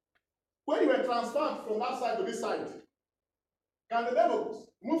 When you were transferred from that side to this side, can the devil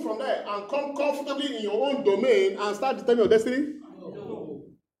move from there and come comfortably in your own domain and start determining your destiny? No.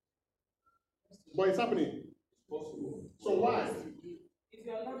 But it's happening. Possible. So why? If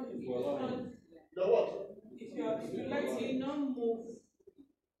you allow If you allow him. The what? if you let him not move,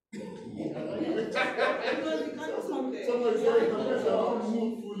 Because you can't come there. someone is saying you don't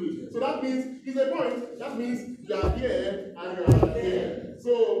move fully. So that means, it's a point, that means you are here and you are here.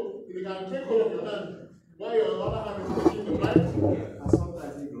 So you can take hold of your hand while your other hand is taking the right. And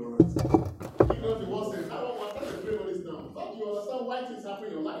sometimes ignorance. Ignorance the worst thing. I want to explain all this now. Don't you understand why things happen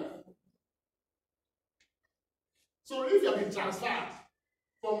in your life? So if you have been transferred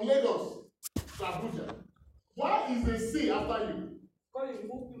from Lagos to Abuja, why is the sea after you? Because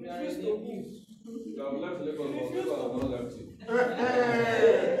you refuse to move. You have left Lagos, but Lagos has not left you.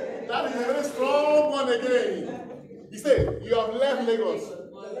 That is a very strong one again. He said, you have left Lagos,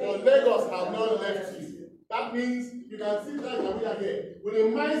 but Lagos has not left you. That means you can see that Abuja here with a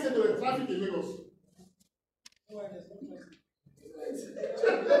mindset of a traffic in Lagos.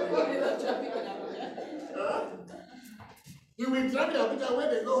 You will traffic in Abuja when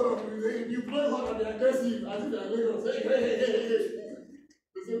they go on. You blow hot and be aggressive as if they are Lagos. Hey.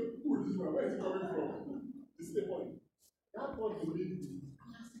 They say, who is this man? Where is he coming from? This is the point. That point is really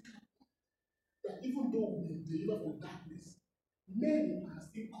that even though we deliver from darkness, many are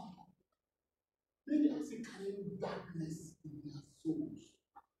still caught up. Many are still carrying darkness in their souls.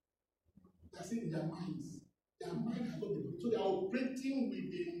 They are still in their minds. Their mind has not been. So they are operating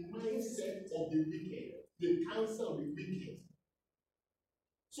with the mindset of the wicked, the counsel of the wicked.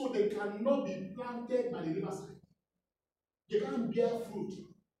 So they cannot be planted by the riverside. They can't bear fruit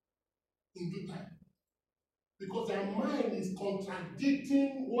in due time. Because their mind is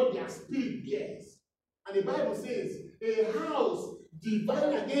contradicting what their spirit bears. And the Bible says, a house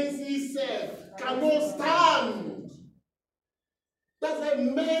divided against itself cannot stand. That's a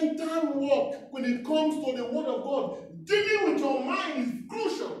mental work when it comes to the word of God. Dealing with your mind is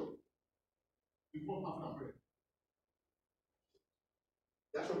crucial. Before after prayer.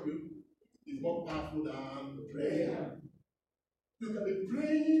 That should be is more powerful than prayer. You can be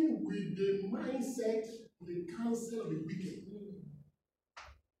praying with the mindset, the counsel of the wicked,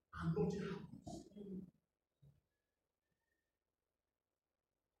 and nothing happens.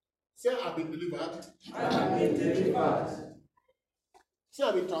 Say, I've been delivered. I have been delivered. Say,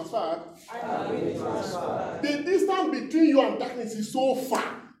 I've been transferred. I have been transferred. The distance between you and darkness is so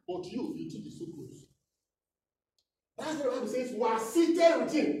far, but you think it's so close. That's what the Bible says. We are seated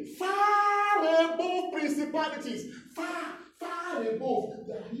with him, far above principalities, far above.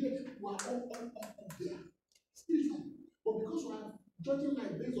 They are here. We are up there. Spiritually. But because we are judging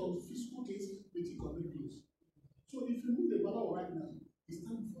life based on physical things, we think of it close. So if you meet the brother right now, he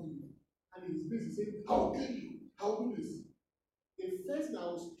stands before you, and in his face he says, "How kill you? How do this?" The first that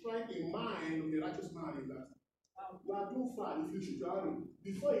will strike the mind of the righteous man is that you are too far if you shoot your arrow.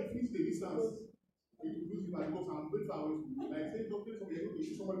 Before you finish the distance, you lose him because I'm very far away from you. Like say, don't play from here, you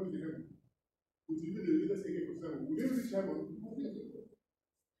shoot somebody with the heaven. With even the latest AK-47, will they reach heaven?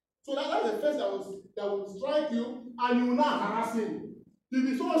 So that's the first that will strike you, and you will not harass him.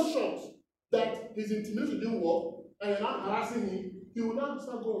 You'll be so shocked that his intimidation didn't work, and you're not harassing him. He will not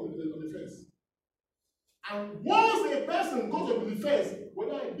start going on the fence. And once a person goes on the fence,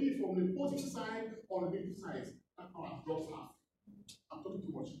 whether it be from the positive side or the negative side, that power drops half. I'm talking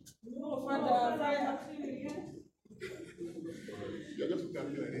too much. No, Father, actually, yes. You're just looking at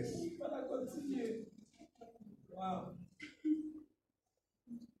me like this. Father, continue. Wow.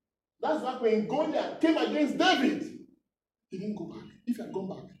 That's why when Goliath came against David, he didn't go back. If he had gone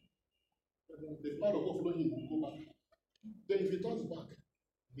back, the power of God following him would go back. Then if he turns back,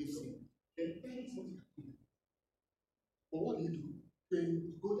 he's sin. Then something happened. But what did he do? When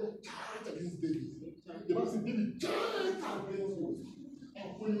Goliath charged against David, the Bible says David charged against him. And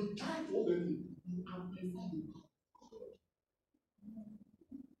when you charge over him, you amplify the power of God.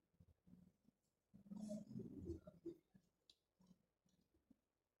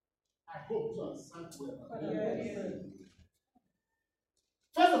 I hope you understand well.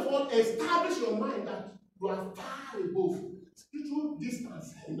 First of all, establish your mind that you are far above. Spiritual distance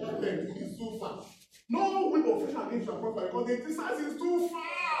in that length is too far. No weapon of fashion against your prophet because the distance is too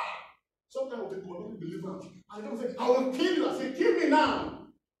far. Sometimes we connect deliverance. And God said, I will kill you. I say, kill me now.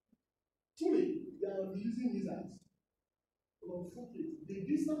 Truly, they are releasing lizards. But unfortunately, the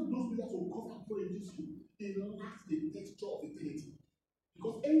distance those lizards will cover before it reaches you, it lacks the texture of eternity.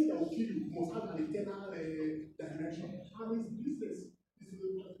 Because anything that will kill you must have an eternal direction. And his business is the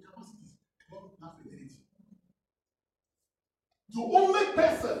capacities. God has eternity. The only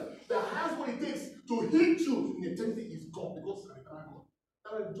person that has what it takes to hit you in eternity is God, because he's an eternal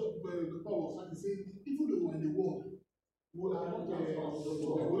God. That's why Paul was trying to say, even though we're in the world, we don't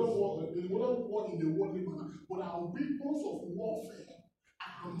walk in the worldly manner, but our weapons of warfare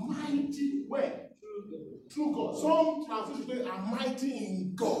are mighty where? Through God. Some translations are mighty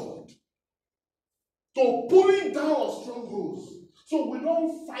in God. So pulling down our strongholds. So we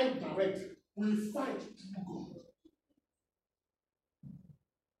don't fight direct, we fight through God.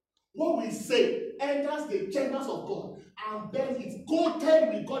 What we say enters the chambers of God, and then it's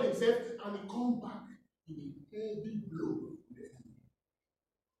coated with God himself, and it comes back in a heavy blow.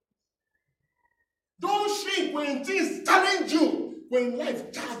 Don't shrink when things challenge you. When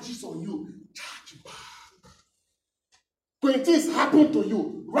life charges on you, charge back. When things happen to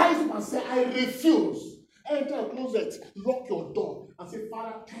you, rise up and say, I refuse. Enter a closet, lock your door, and say,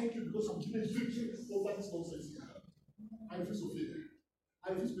 Father, thank you because I'm giving victory over this nonsense here. I refuse to fear.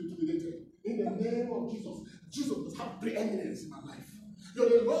 I refuse to be intimidated. In the name of Jesus, Jesus must have preeminence in my life. You're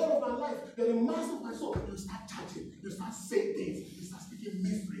the Lord of my life. You're the master of my soul. You start charging. You start saying things. You start speaking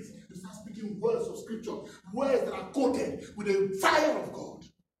mysteries. You start speaking words of scripture. Words that are coated with the fire of God.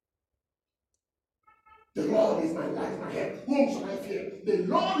 The Lord is my life, my help. Whom shall I fear? The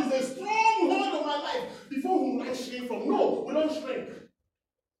Lord is a stronghold of my life. Before whom I shrink from? No, we don't shrink.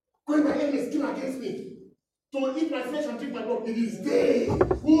 When my enemies came against me to eat my flesh and drink my blood, it is they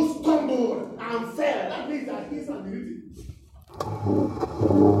who stumbled and fell. That means that his ability.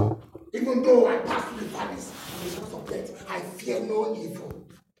 Even though I pass through the valleys and the shadows of death, I fear no evil.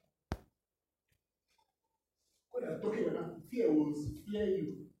 When I'm talking about fear will fear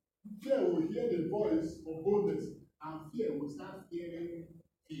you. Fear will hear the voice of boldness, and fear will start hearing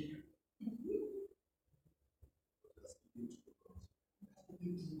fear.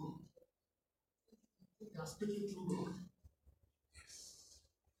 They are speaking through God. Yes.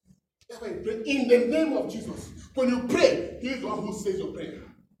 That's why you pray in the name of Jesus. When you pray, He is the one who says your prayer.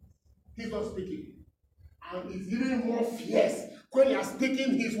 He's not speaking. And it's even more fierce when you are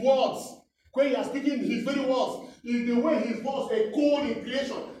speaking His words. When you are speaking His very words, is the way His voice echoed in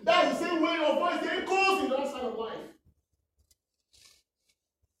creation. That's the same way your voice echoes in the outside of life.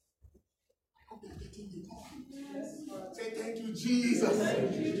 I hope you are getting the point. Yes. Say thank you, Jesus.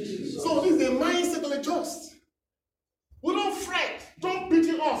 Thank you, Jesus. So this is the mindset of the just. We don't fret. Don't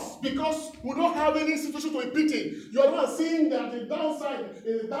pity us because we don't have any situation to be pitied. You are not seeing that the downside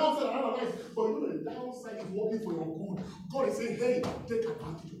is the downside of our life, but you know the downside is working for your good. God is saying, hey, take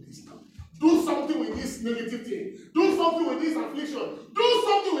advantage of this now. Do something with this negative thing. Do something with this affliction. Do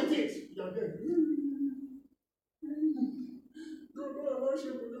something with it. You are there.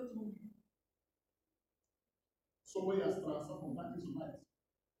 Somebody has transformed from darkness to light.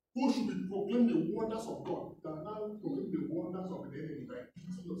 Who should be proclaiming the wonders of God? They are now proclaiming the wonders of the enemy by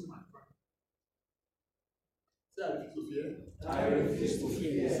beating yourself and crying. Say, I refuse to fear. I refuse to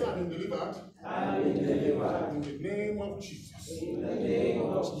fear. Say, I am delivered. I am delivered. In the name of Jesus. In the name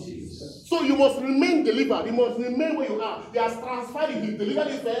of Jesus. So you must remain delivered. You must remain where you are. He has transferred it. He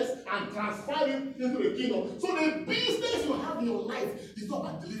delivered it first and transferred it into the kingdom. So the business you have in your life is not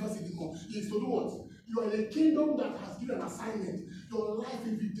about deliverance anymore. It's to do what? You are in a kingdom that has given an assignment. Your life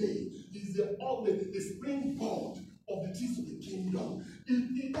every day is the springboard of the things of the kingdom.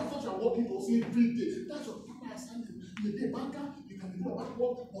 That's what you are working for every day. That's your primary assignment. You may be a banker, you can be doing a bank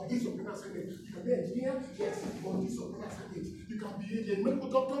work, but this is your primary assignment. You can be an engineer, yes, but this is your primary assignment. You can be a medical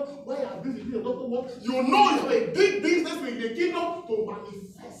doctor, why you are doing a doctor work. You know you have a big business with the kingdom to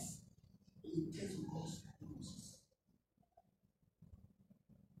manifest in terms of God's purposes.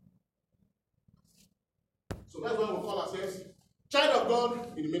 So that's why we call ourselves child of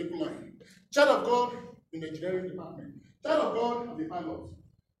God in the medical line, child of God in the engineering department, child of God as a pilot,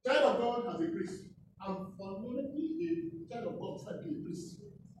 child of God as a priest. And fundamentally, a child of God try to be a priest.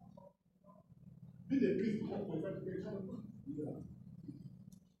 Be a priest, you can't qualify to be a child of God. Yeah.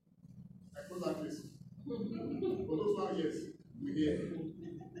 I close that place. For those 1 years, we hear.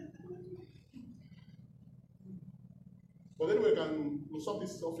 But anyway, we'll stop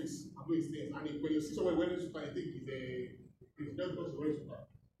this office and do his things. And when you see someone wearing super, you think it's just because he's wearing super.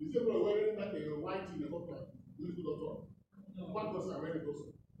 You see everyone wearing that white in the doctor, medical doctor. What does I wear it also?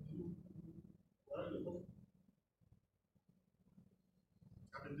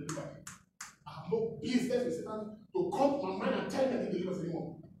 I've been delivered. I have no business with Satan to come to my mind and tell me that he delivers anymore.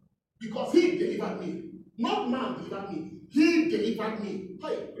 Because he delivered me. Not man delivered me. He delivered me.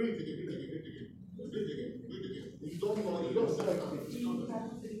 Hey, read it again, read it again, read it again, read it again. If you don't know, you don't say that.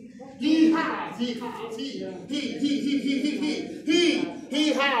 He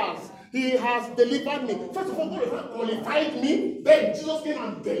has delivered me. First of all, God has not qualified me. Then Jesus came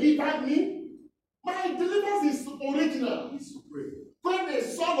and delivered me. My deliverance is original. When the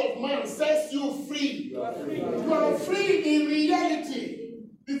Son of Man sets you free, you are free in reality.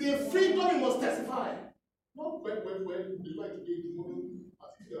 It's a freedom you must testify. Not when you like today, tomorrow, as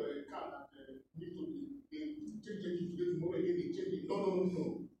if you're a car that need to change it today, tomorrow again, they change it.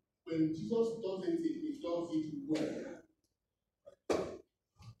 No. When Jesus does anything, he does it well.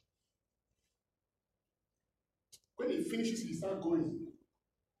 When he finishes, he starts going.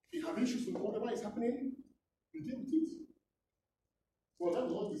 If you have issues with whatever is happening, you deal with it. Well, that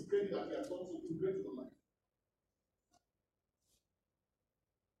was his credit that he has done something great in your life.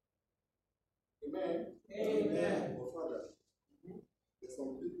 Amen. Amen. Oh, Father, there's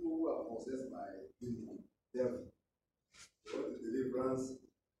some people who are possessed by the devil. What is deliverance?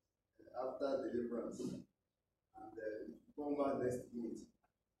 After deliverance, and come back next minute,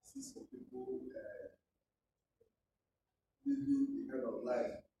 see some people living the kind of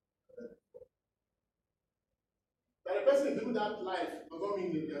life. That a person is living that life does not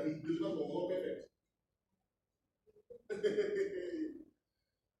mean that his deliverance was not perfect.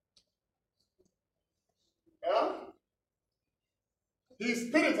 Yeah? His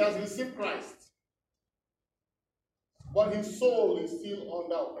spirit has received Christ, but his soul is still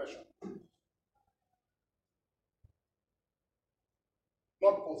under oppression.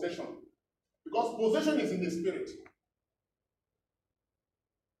 Not possession. Because possession is in the spirit.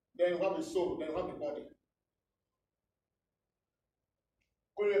 Then you have the soul, then you have the body.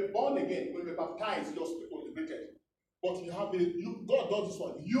 When you're born again, when you're baptized, your spirit was liberated. But you have God does this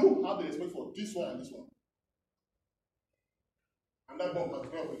one. You have the respect for this one and this one. And that one can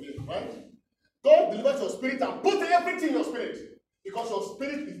grow up again, right? God delivers your spirit and put everything in your spirit. Because your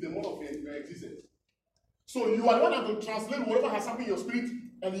spirit is the mode of your existence. So you are the one that will translate whatever has happened in your spirit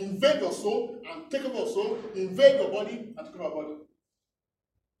and invade your soul and take over your soul, invade your body and take over your body.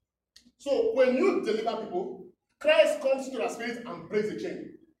 So when you deliver people, Christ comes to their spirit and breaks the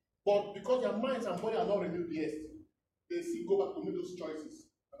chain. But because their minds and body are not renewed yet, they still go back to make those choices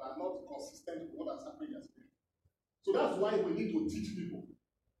that are not consistent with what has happened in their spirit. So that's why we need to teach people.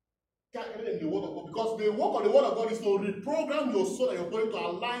 Can't get in the word of God. Because the work of the word of God is to reprogram your soul and your body to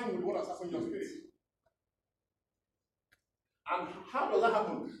align with what has happened in your spirit. And how does that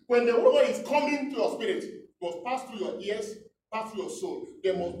happen? When the word of God is coming to your spirit, it must pass through your ears, pass through your soul.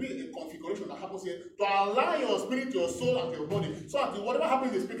 There must be a configuration that happens here to align your spirit to your soul and to your body. So that whatever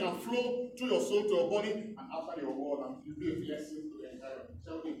happens in the spirit can flow through your soul to your body and after your word and you be a blessing to the entire.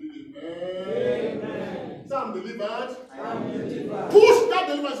 Shall we do amen? Amen. So I'm delivered. I'm delivered. Push that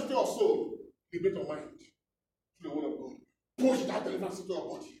deliverance into your soul. Liberate your mind to the word of God. Push that deliverance into your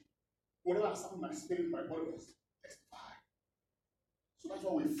body. Whatever has happened in my spirit, my body must testify. So that's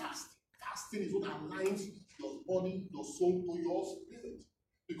why we fast. Fasting is what aligns your body, your soul to your spirit.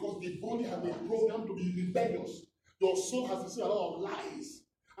 Because the body has been programmed to be rebellious. Your soul has received a lot of lies.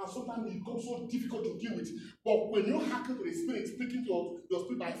 And sometimes it becomes so difficult to deal with. But when you hearken to the spirit, speaking to your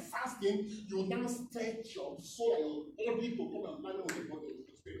spirit by fasting, you now stretch your soul and your body to come and line up with the body of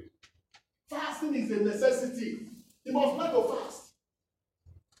your spirit. Fasting is a necessity. You must learn to fast.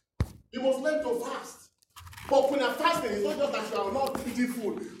 You must learn to fast. But when you're fasting, it's not just that you are not eating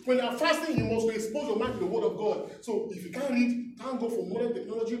food. When you're fasting, you must expose your mind to the word of God. So if you can't read, can't go for modern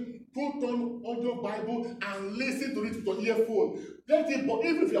technology, put on audio Bible and listen to it with your earphone. Let it, but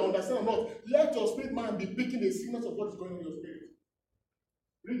even if you understand or not, let your spirit man be picking the signals of what is going on in your spirit.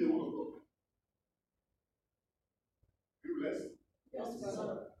 Read the word of God. Are you blessed? Yes,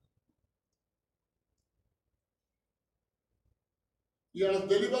 sir. He has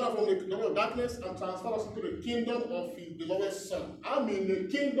delivered us from the kingdom of darkness and transferred us into the kingdom of his beloved Son. I'm in the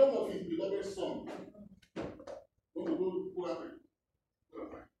kingdom of his beloved Son. Go pull up it.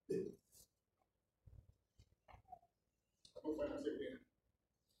 I'll find myself there.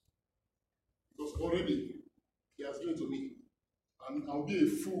 Because already he has given to me. And I'll be a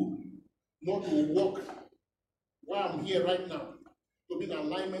fool not to walk while I'm here right now to be in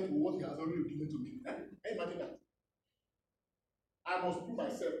alignment with what he has already given to me. Can you imagine that? I must prove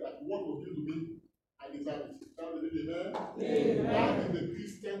myself that what was given to me, I deserve it. Amen. Amen. That is the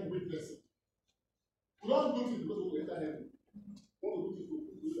Christian witness. We don't do this because we will enter heaven. We want to do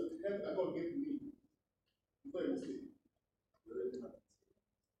this to that heaven that God gave to me. It's not a mistake.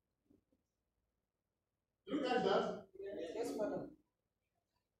 Do you catch that? Yes, Father.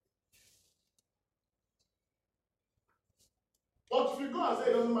 But if you go and say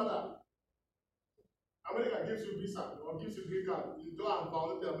it doesn't matter, America gives you visa or gives you green card, you go and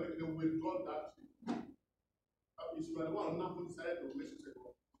violate the American, they will withdraw that. That means you are the one not inside the relationship.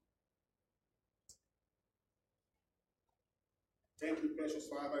 Thank you, precious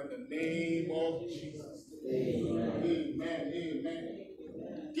Father, in the name of Jesus. Amen. Amen.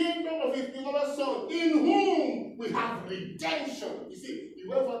 Amen. Kingdom of his beloved Son, in whom we have redemption. You see, he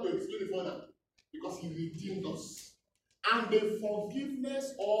went on to explain it further because he redeemed us. And the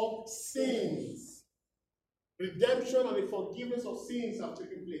forgiveness of sins. Redemption and the forgiveness of sins have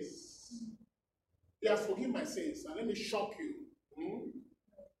taken place. He has forgiven my sins. And let me shock you.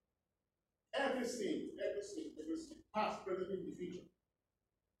 Every sin, past, present, in the future.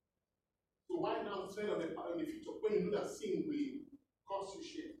 So why now tread on the future when you know that sin will cause you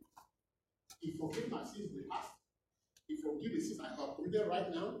shame? He forgave my sins in the past. He forgave the sins I have committed right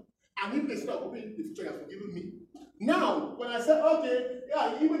now. And if the sin I commit in the future, he has forgiven me. Now, when I say, okay,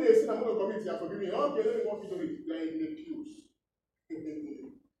 yeah, even the sin I'm going to commit, he has forgiven me. Okay, let me walk into it. You are in the pews.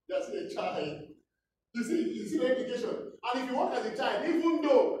 You are still a child. You see the implication. And if you walk as a child, even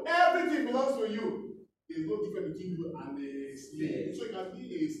though everything belongs to you, There's no difference between you and a slave. So you can be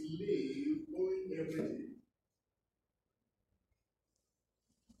a slave owing everything.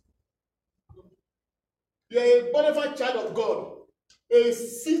 You're a bona fide child of God, a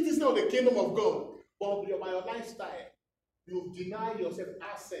citizen of the kingdom of God, but by your lifestyle, you've denied yourself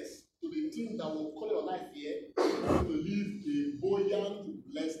access to the thing that will call your life here to live a buoyant,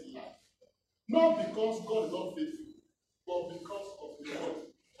 blessed life. Not because God is not faithful, but because of your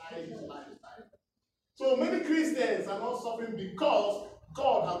tithing lifestyle. So many Christians are not suffering because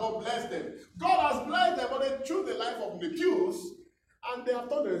God has not blessed them. God has blessed them, but they choose the life of the pews, and they have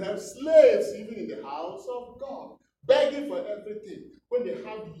thought themselves slaves even in the house of God, begging for everything when they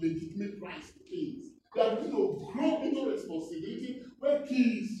have legitimate rights to things. They are going to grow into responsibility where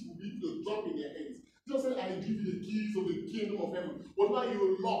keys will be to drop in their hands. Just say, I give you the keys of the kingdom of heaven. Whatever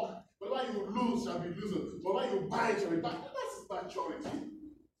you lock, whatever you lose shall be loosened. Whatever you bind shall be bound. That's maturity.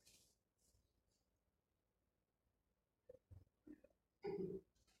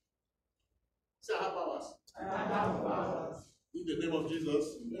 Say, I have powers. I have powers. In the name of Jesus.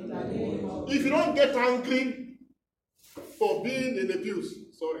 In the name of If you don't get angry for being in the pews,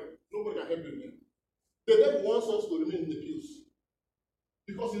 sorry, nobody can help you here. The devil wants us to remain in the pews.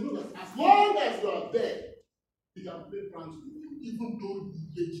 Because he knows that as long as you are there, he can play pranks with you. Even though you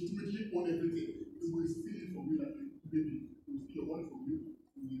legitimately own everything, he will steal it from you like a baby. He will steal your money from you.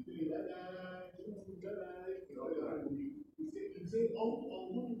 He will steal it like that. He will say, I'm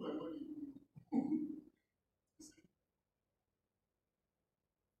looking for my money.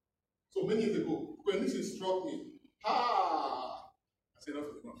 So many years ago, when this struck me, I said, enough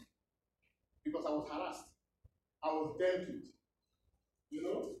is enough. Because I was harassed. I was dealt with. You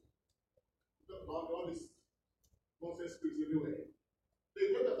know? All this nonsense spirits everywhere. They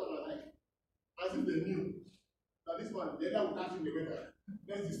went after my life. As if they knew that this man, the other will catch him the better.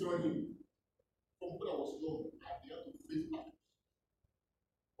 Let's destroy him. From when I was young, I began to face back.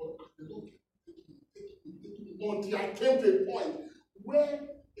 But as the Lord taking me, until I came to a point where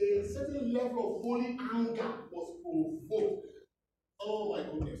a certain level of holy anger was provoked. Oh my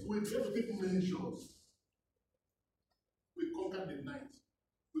goodness. We have to take measures. We conquered the night.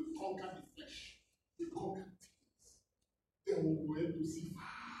 We conquered the flesh. We conquered things. Then we were able to see.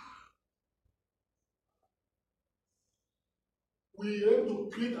 We were able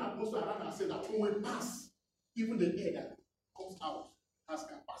to create an atmosphere around ourselves that when we pass, even the air that comes out has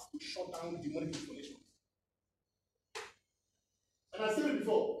capacity to shut down demonic installations. And I said it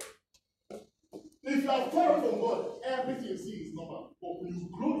before. If you are far from God, everything you see is normal. But when you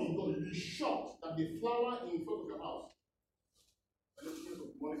grow in God, you'll be shocked that the flower in front of your house and the spirit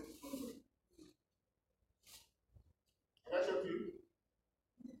of demonic is front of you. Can I shock you?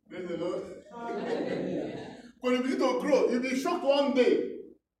 Praise the Lord. When you begin to grow, you'll be shocked one day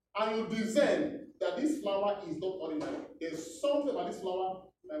and you discern that this flower is not ordinary. There's something about this flower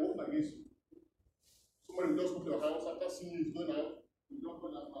that works against you. Somebody will just come to your house after seeing you going out, you don't go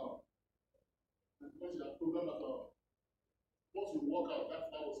that flower. And because you have problem that flower. Once you walk out, that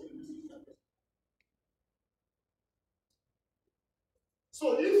flower will say this is that person. So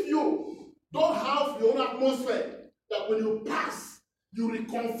if you don't have your own atmosphere, that when you pass, you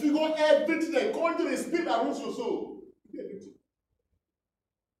reconfigure everything according to the spirit that rules your soul. You get it.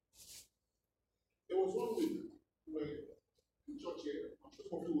 There was one week where in church here, I'm sure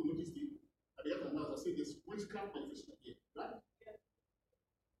some of you will notice it. At the end of the month, I say there's witchcraft manifestation here, right?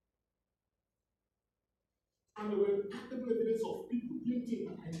 And there were palpable evidence of people doing things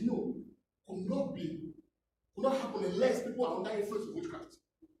that I know could not happen unless people are under influence of witchcraft.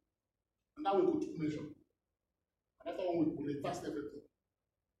 And that we could measure. And after 1 week, we reversed everything.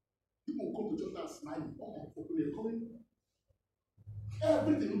 People will come to church and smile. Oh, they're coming.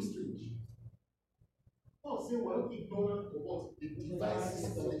 Everything looks strange. Not saying we're not ignorant of what the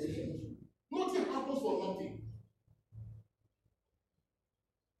devices of the enemy. Nothing happens for nothing.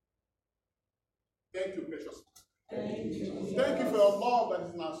 Thank you, precious. Thank you. Thank you for your love that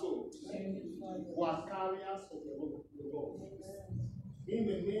is in our soul. We are carriers of the love. In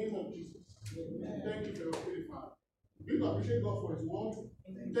the name of Jesus. Thank you for your spirit, Father. We appreciate God for His word.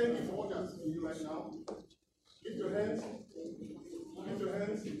 Thank you for what He has in you right now. Lift your hands. Lift your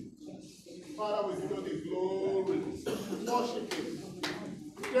hands. Father, we give you the glory. Worship Him.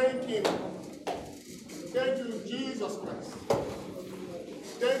 Thank Him. Thank you, Jesus Christ.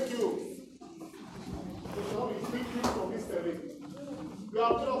 Thank you. We shall be free from this day. You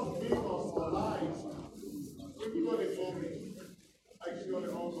have just given us our lives. We give you the glory. I give you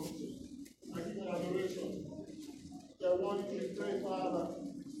the honor. I give you adoration. You are worthy to pray, Father.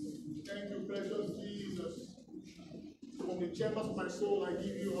 Thank you, precious Jesus. From the chambers of my soul, I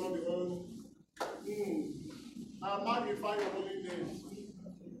give you all the honor. I magnify your holy name.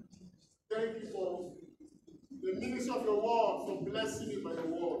 Thank you for the ministry of your word, for blessing me by your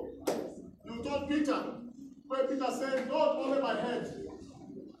word. You told Peter, when Peter said, not only my head,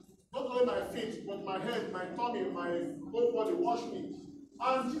 not only my feet, but my head, my tummy, my whole body, wash me.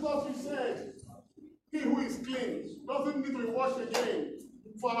 And Jesus said, he who is clean doesn't need to be washed again,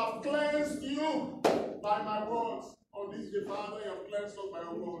 for I have cleansed you by my words. On this day, Father, you have cleansed us by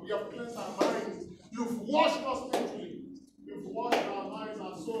your word. You have cleansed our minds. You've washed us spiritually. You've washed our minds,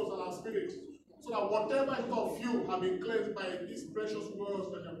 our souls, and our spirit. So that whatever is of you have been cleansed by these precious words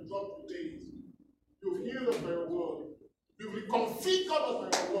that you have dropped today. You've healed us by your word. You've reconfigured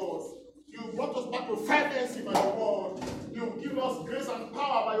us by your word. You've brought us back to fervency by your word. You've given us grace and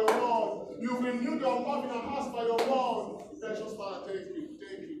power by your word. You've renewed your love in our hearts by your word. Precious Father, thank you.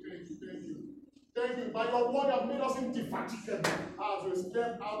 Thank you, thank you, thank you. Thank you. By your word, you have made us indefatigable. As we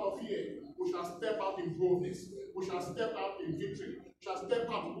step out of here, we shall step out in boldness. We shall step out in victory. We shall step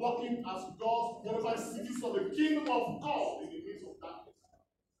out walking as God's glorified cities of the kingdom of God in the midst of darkness.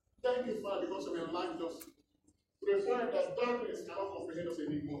 Thank you, Father, because you have enlightened us to the point that darkness cannot comprehend us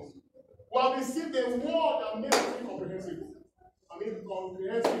anymore. We have received a word that made us incomprehensible.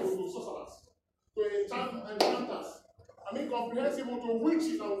 Incomprehensible to sorcerers, to enchanters. Incomprehensible to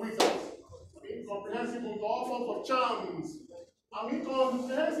witches and wizards. Incomprehensible to all forms of charms.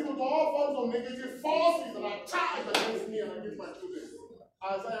 Incomprehensible to all forms of negative forces that are charged against me and against my children.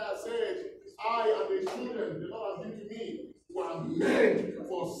 Isaiah said, I and the children the Lord has given to me were meant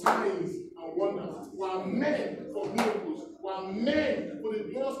for signs and wonders. Were meant for miracles. Were meant for the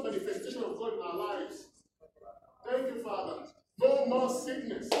glorious manifestation of God in our lives. Thank you, Father. No more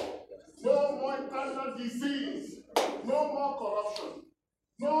sickness. No more internal disease. No more corruption.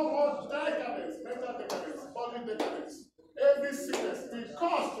 No more decadence, mental decadence, bodily decadence. Every sickness be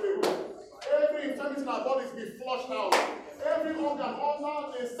caused to away. Every infirmity in our bodies be flushed out. Every organ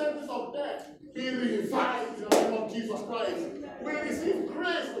under the sentence of death be revived in the name of Jesus Christ. We receive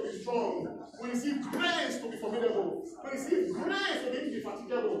grace to be strong. We receive grace to be formidable. We receive grace to be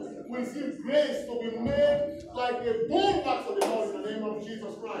indefatigable. We receive grace to be made like a bulwark for the Lord in the name of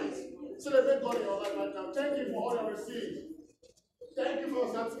Jesus Christ. Celebrate God in your life right now. Thank you for all you have received. Thank you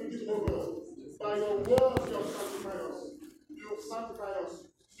for sanctification over us. By your words, you have sanctified us. You have sanctified us.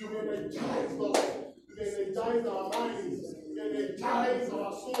 You energized us. You energized our minds. You energized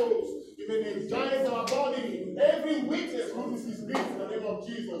our souls. You energized our body. Every weakness loses its grip in the name of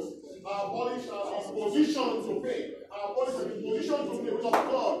Jesus. Our body shall be positioned to pray. Our body shall be positioned to the will of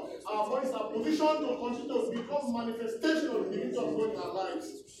God. Our bodies are positioned to continue to become manifestation of the divinity of God in our lives.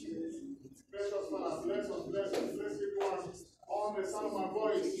 Precious Father, bless us, bless everyone on the sound of my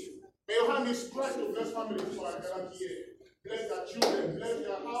voice. May your hand be stretched to bless families before I gather here. Bless their children, bless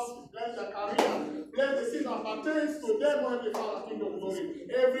their house, bless their career, bless the sin that pertains to them, Heavenly Father, King of Glory.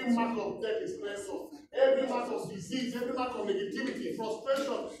 Every mark of death is cleansed off. Every mark of disease, every mark of negativity,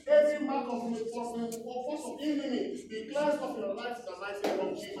 frustration, every mark of force of enemy be cleansed off in your life in the mighty name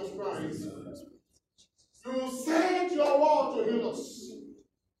of Jesus Christ. You sent your word to heal us,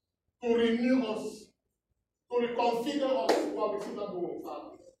 to renew us, to reconfigure us while we see that going,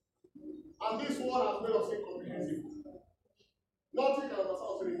 Father. And this word has made us incomprehensible. Nothing can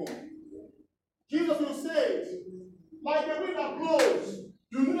understand us anymore. Jesus will say, like the wind that blows,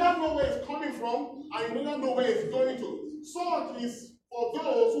 you never know where it's coming from, and you never know where it's going to. So it is for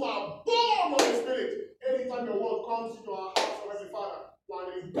those who are born of the Spirit. Anytime your word comes into our hearts, Heavenly Father, we are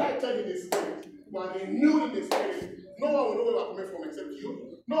embedded in the Spirit. We are renewed in the Spirit. No one will know where we are coming from except you.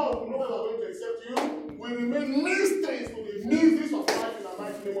 No one will know where we are going to except you. We remain mysteries to the mysteries of life in the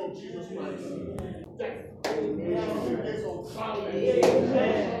mighty name of Jesus Christ. Death. The case of violence.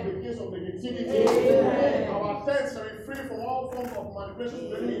 The case of negativity. Our tents shall be free from all forms of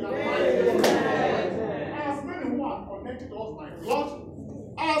manipulation in the mighty name of Jesus Christ. As many who are connected to us by blood,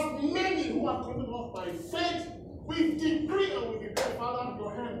 as many who are connected to us by faith, we decree and we declare, Father,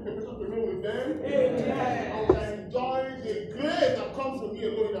 your hand permission to remain with them. And we can enjoy the grace that comes from you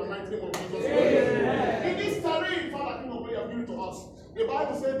alone in the mighty name of Jesus Christ. In this terrain, Father, King of Glory, you have given to us. The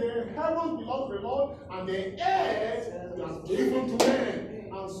Bible says the heavens belong to the Lord and the earth he has given to men.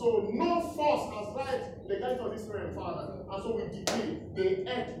 And so no force has right the guidance of this realm, Father. And so we decree the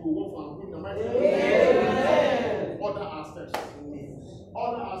earth will work for our good in the mighty name of Jesus. Order our steps.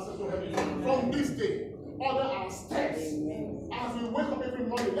 Order our steps to heaven. From this day, order our steps. As we wake up every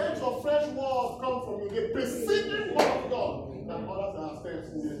morning, let your fresh word come from you. The preceding word of God that orders our steps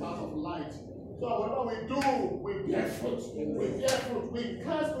in the path of light. So whatever we do, we bear fruit. We bear fruit. We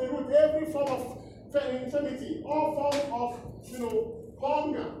cast the root every form of infirmity, all forms of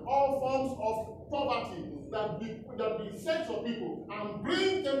hunger, all forms of poverty, that besets of people and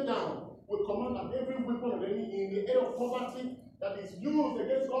bring them down. We command that every weapon of the enemy in the area of poverty that is used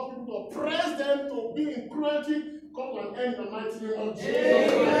against God's people to oppress them to be in cruelty come and end in the mighty name of Jesus.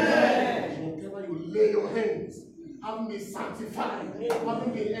 Amen. Whatever you lay your hands, having been sanctified,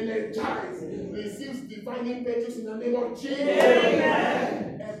 having been energized, receives divine impetus in the name of Jesus.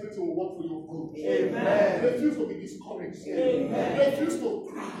 Amen. Everything will work for your good. Amen. Refuse to be discouraged. Amen. Refuse to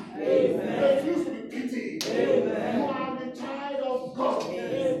cry. Amen. Refuse to be pitied. Amen. You are the child of God.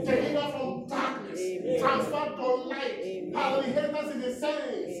 Delivered from darkness, transferred to light. Our inheritance in the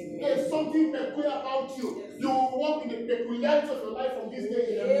saints. There's something peculiar about you. You will walk in the peculiarity of your life from this day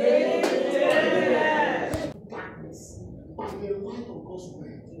in the name of Jesus. Darkness, by the light of God's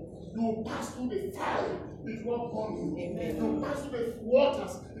word, you will pass through the fire, it will not burn you. You will pass through the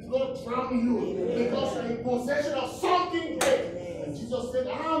waters, it will not drown you, because you are in possession of something great. And Jesus said, I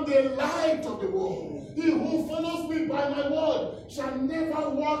am the light of the world. He who follows me by my word shall never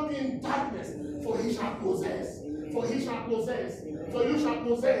walk in darkness, for he shall possess. For he shall possess, for you shall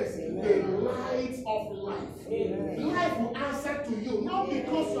possess the light of life. Life will answer to you, not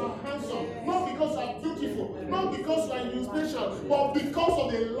because you are handsome, not because you are beautiful, not because you are inspiration, but because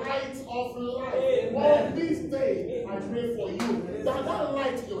of the light of life. On this day, I pray for you that that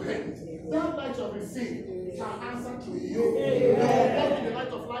light in your hand, that light you have received, shall answer to you. You will walk in the light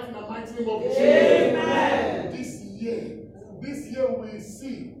of life in the mighty name of Jesus. This year we will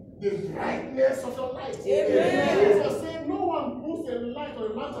see the brightness of your light. Jesus said, no one puts a light on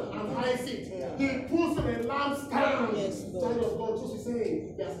a lantern and hides it. He puts on a lampstand. Child of God, Jesus is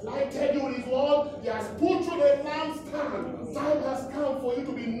saying, He has lighted you with His word. He has put you in a lampstand. Time has come for you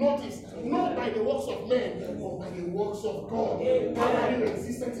to be noticed, not by the works of men, but by the works of God. Father, you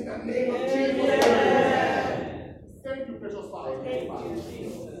existence in the name of Jesus. Thank you, precious Father.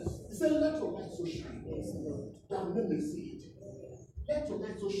 He said, let your light so shine that men may see it. Let your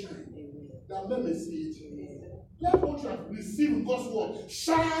light so shine that men may see it. Let what you have received in God's word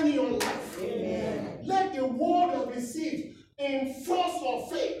shine in your life. Let the word you have received enforce your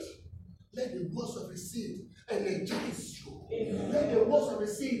faith. Let the words you have received energize you. Let the words you have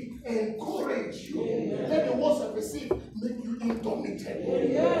received encourage you. Let the words you have received make you indomitable.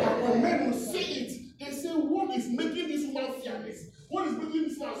 That when men will see it, they say, what is making this woman fearless? What is making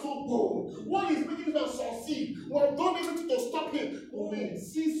this man so bold? What is making this man succeed? We have done everything to stop him. But we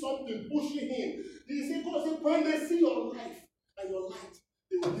see something pushing him. They say, God said, when they see your life and your light,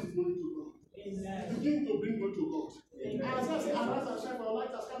 they will give glory to God. Begin to bring glory to God. As I say, arise and shine, for your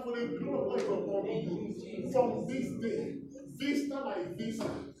light has come, for the glory of God upon you. From this day, vista by vista,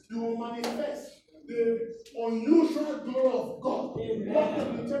 you will manifest the unusual glory of God. Walk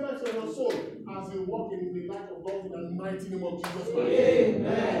in the eternity of your soul as you walk in the light of God in the mighty name of Jesus Christ.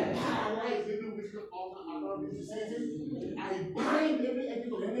 Amen. Arise every witchcraft altar around this vicinity. I bind every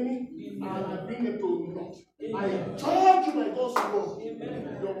agent of the enemy and I bring them to naught. I judge you by God's word.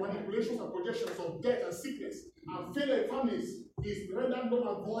 Your manipulations and projections of death and sickness and failure in families is rendered null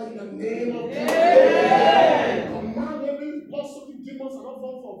and void in the name of Jesus. Command every positive demons and all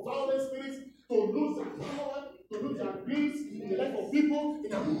forms of violent spirits to lose their power, to lose their grips in the life of people in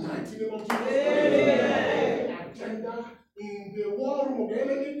the mighty name of Jesus. The agenda in the war room of the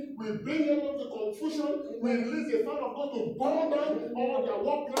enemy will bring them up to confusion, will release the fire of God to burn down all their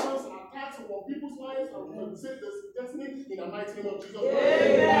war plans, attacks upon people's lives, and save their destiny in the mighty name of Jesus.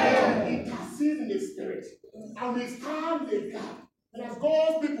 Intercede in the spirit, and we stand the gap. And as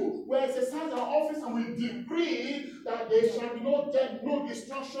God's people, we exercise our office and we decree that there shall be no death, no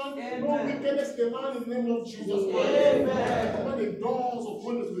destruction, no wickedness in the land in the name of Jesus Christ. When the doors of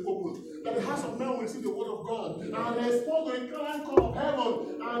windows will be opened, that the hearts of men will receive the word of God and respond to the crying call of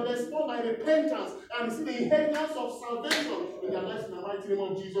heaven and respond by repentance and receive the inheritance of salvation in their lives in the mighty name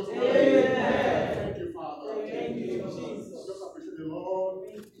of Jesus Christ. Thank you, Father. Thank you, Jesus. Just appreciate the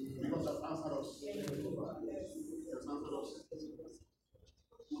Lord because He has answered us. He has answered us.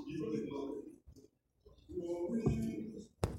 We'll give you the glory.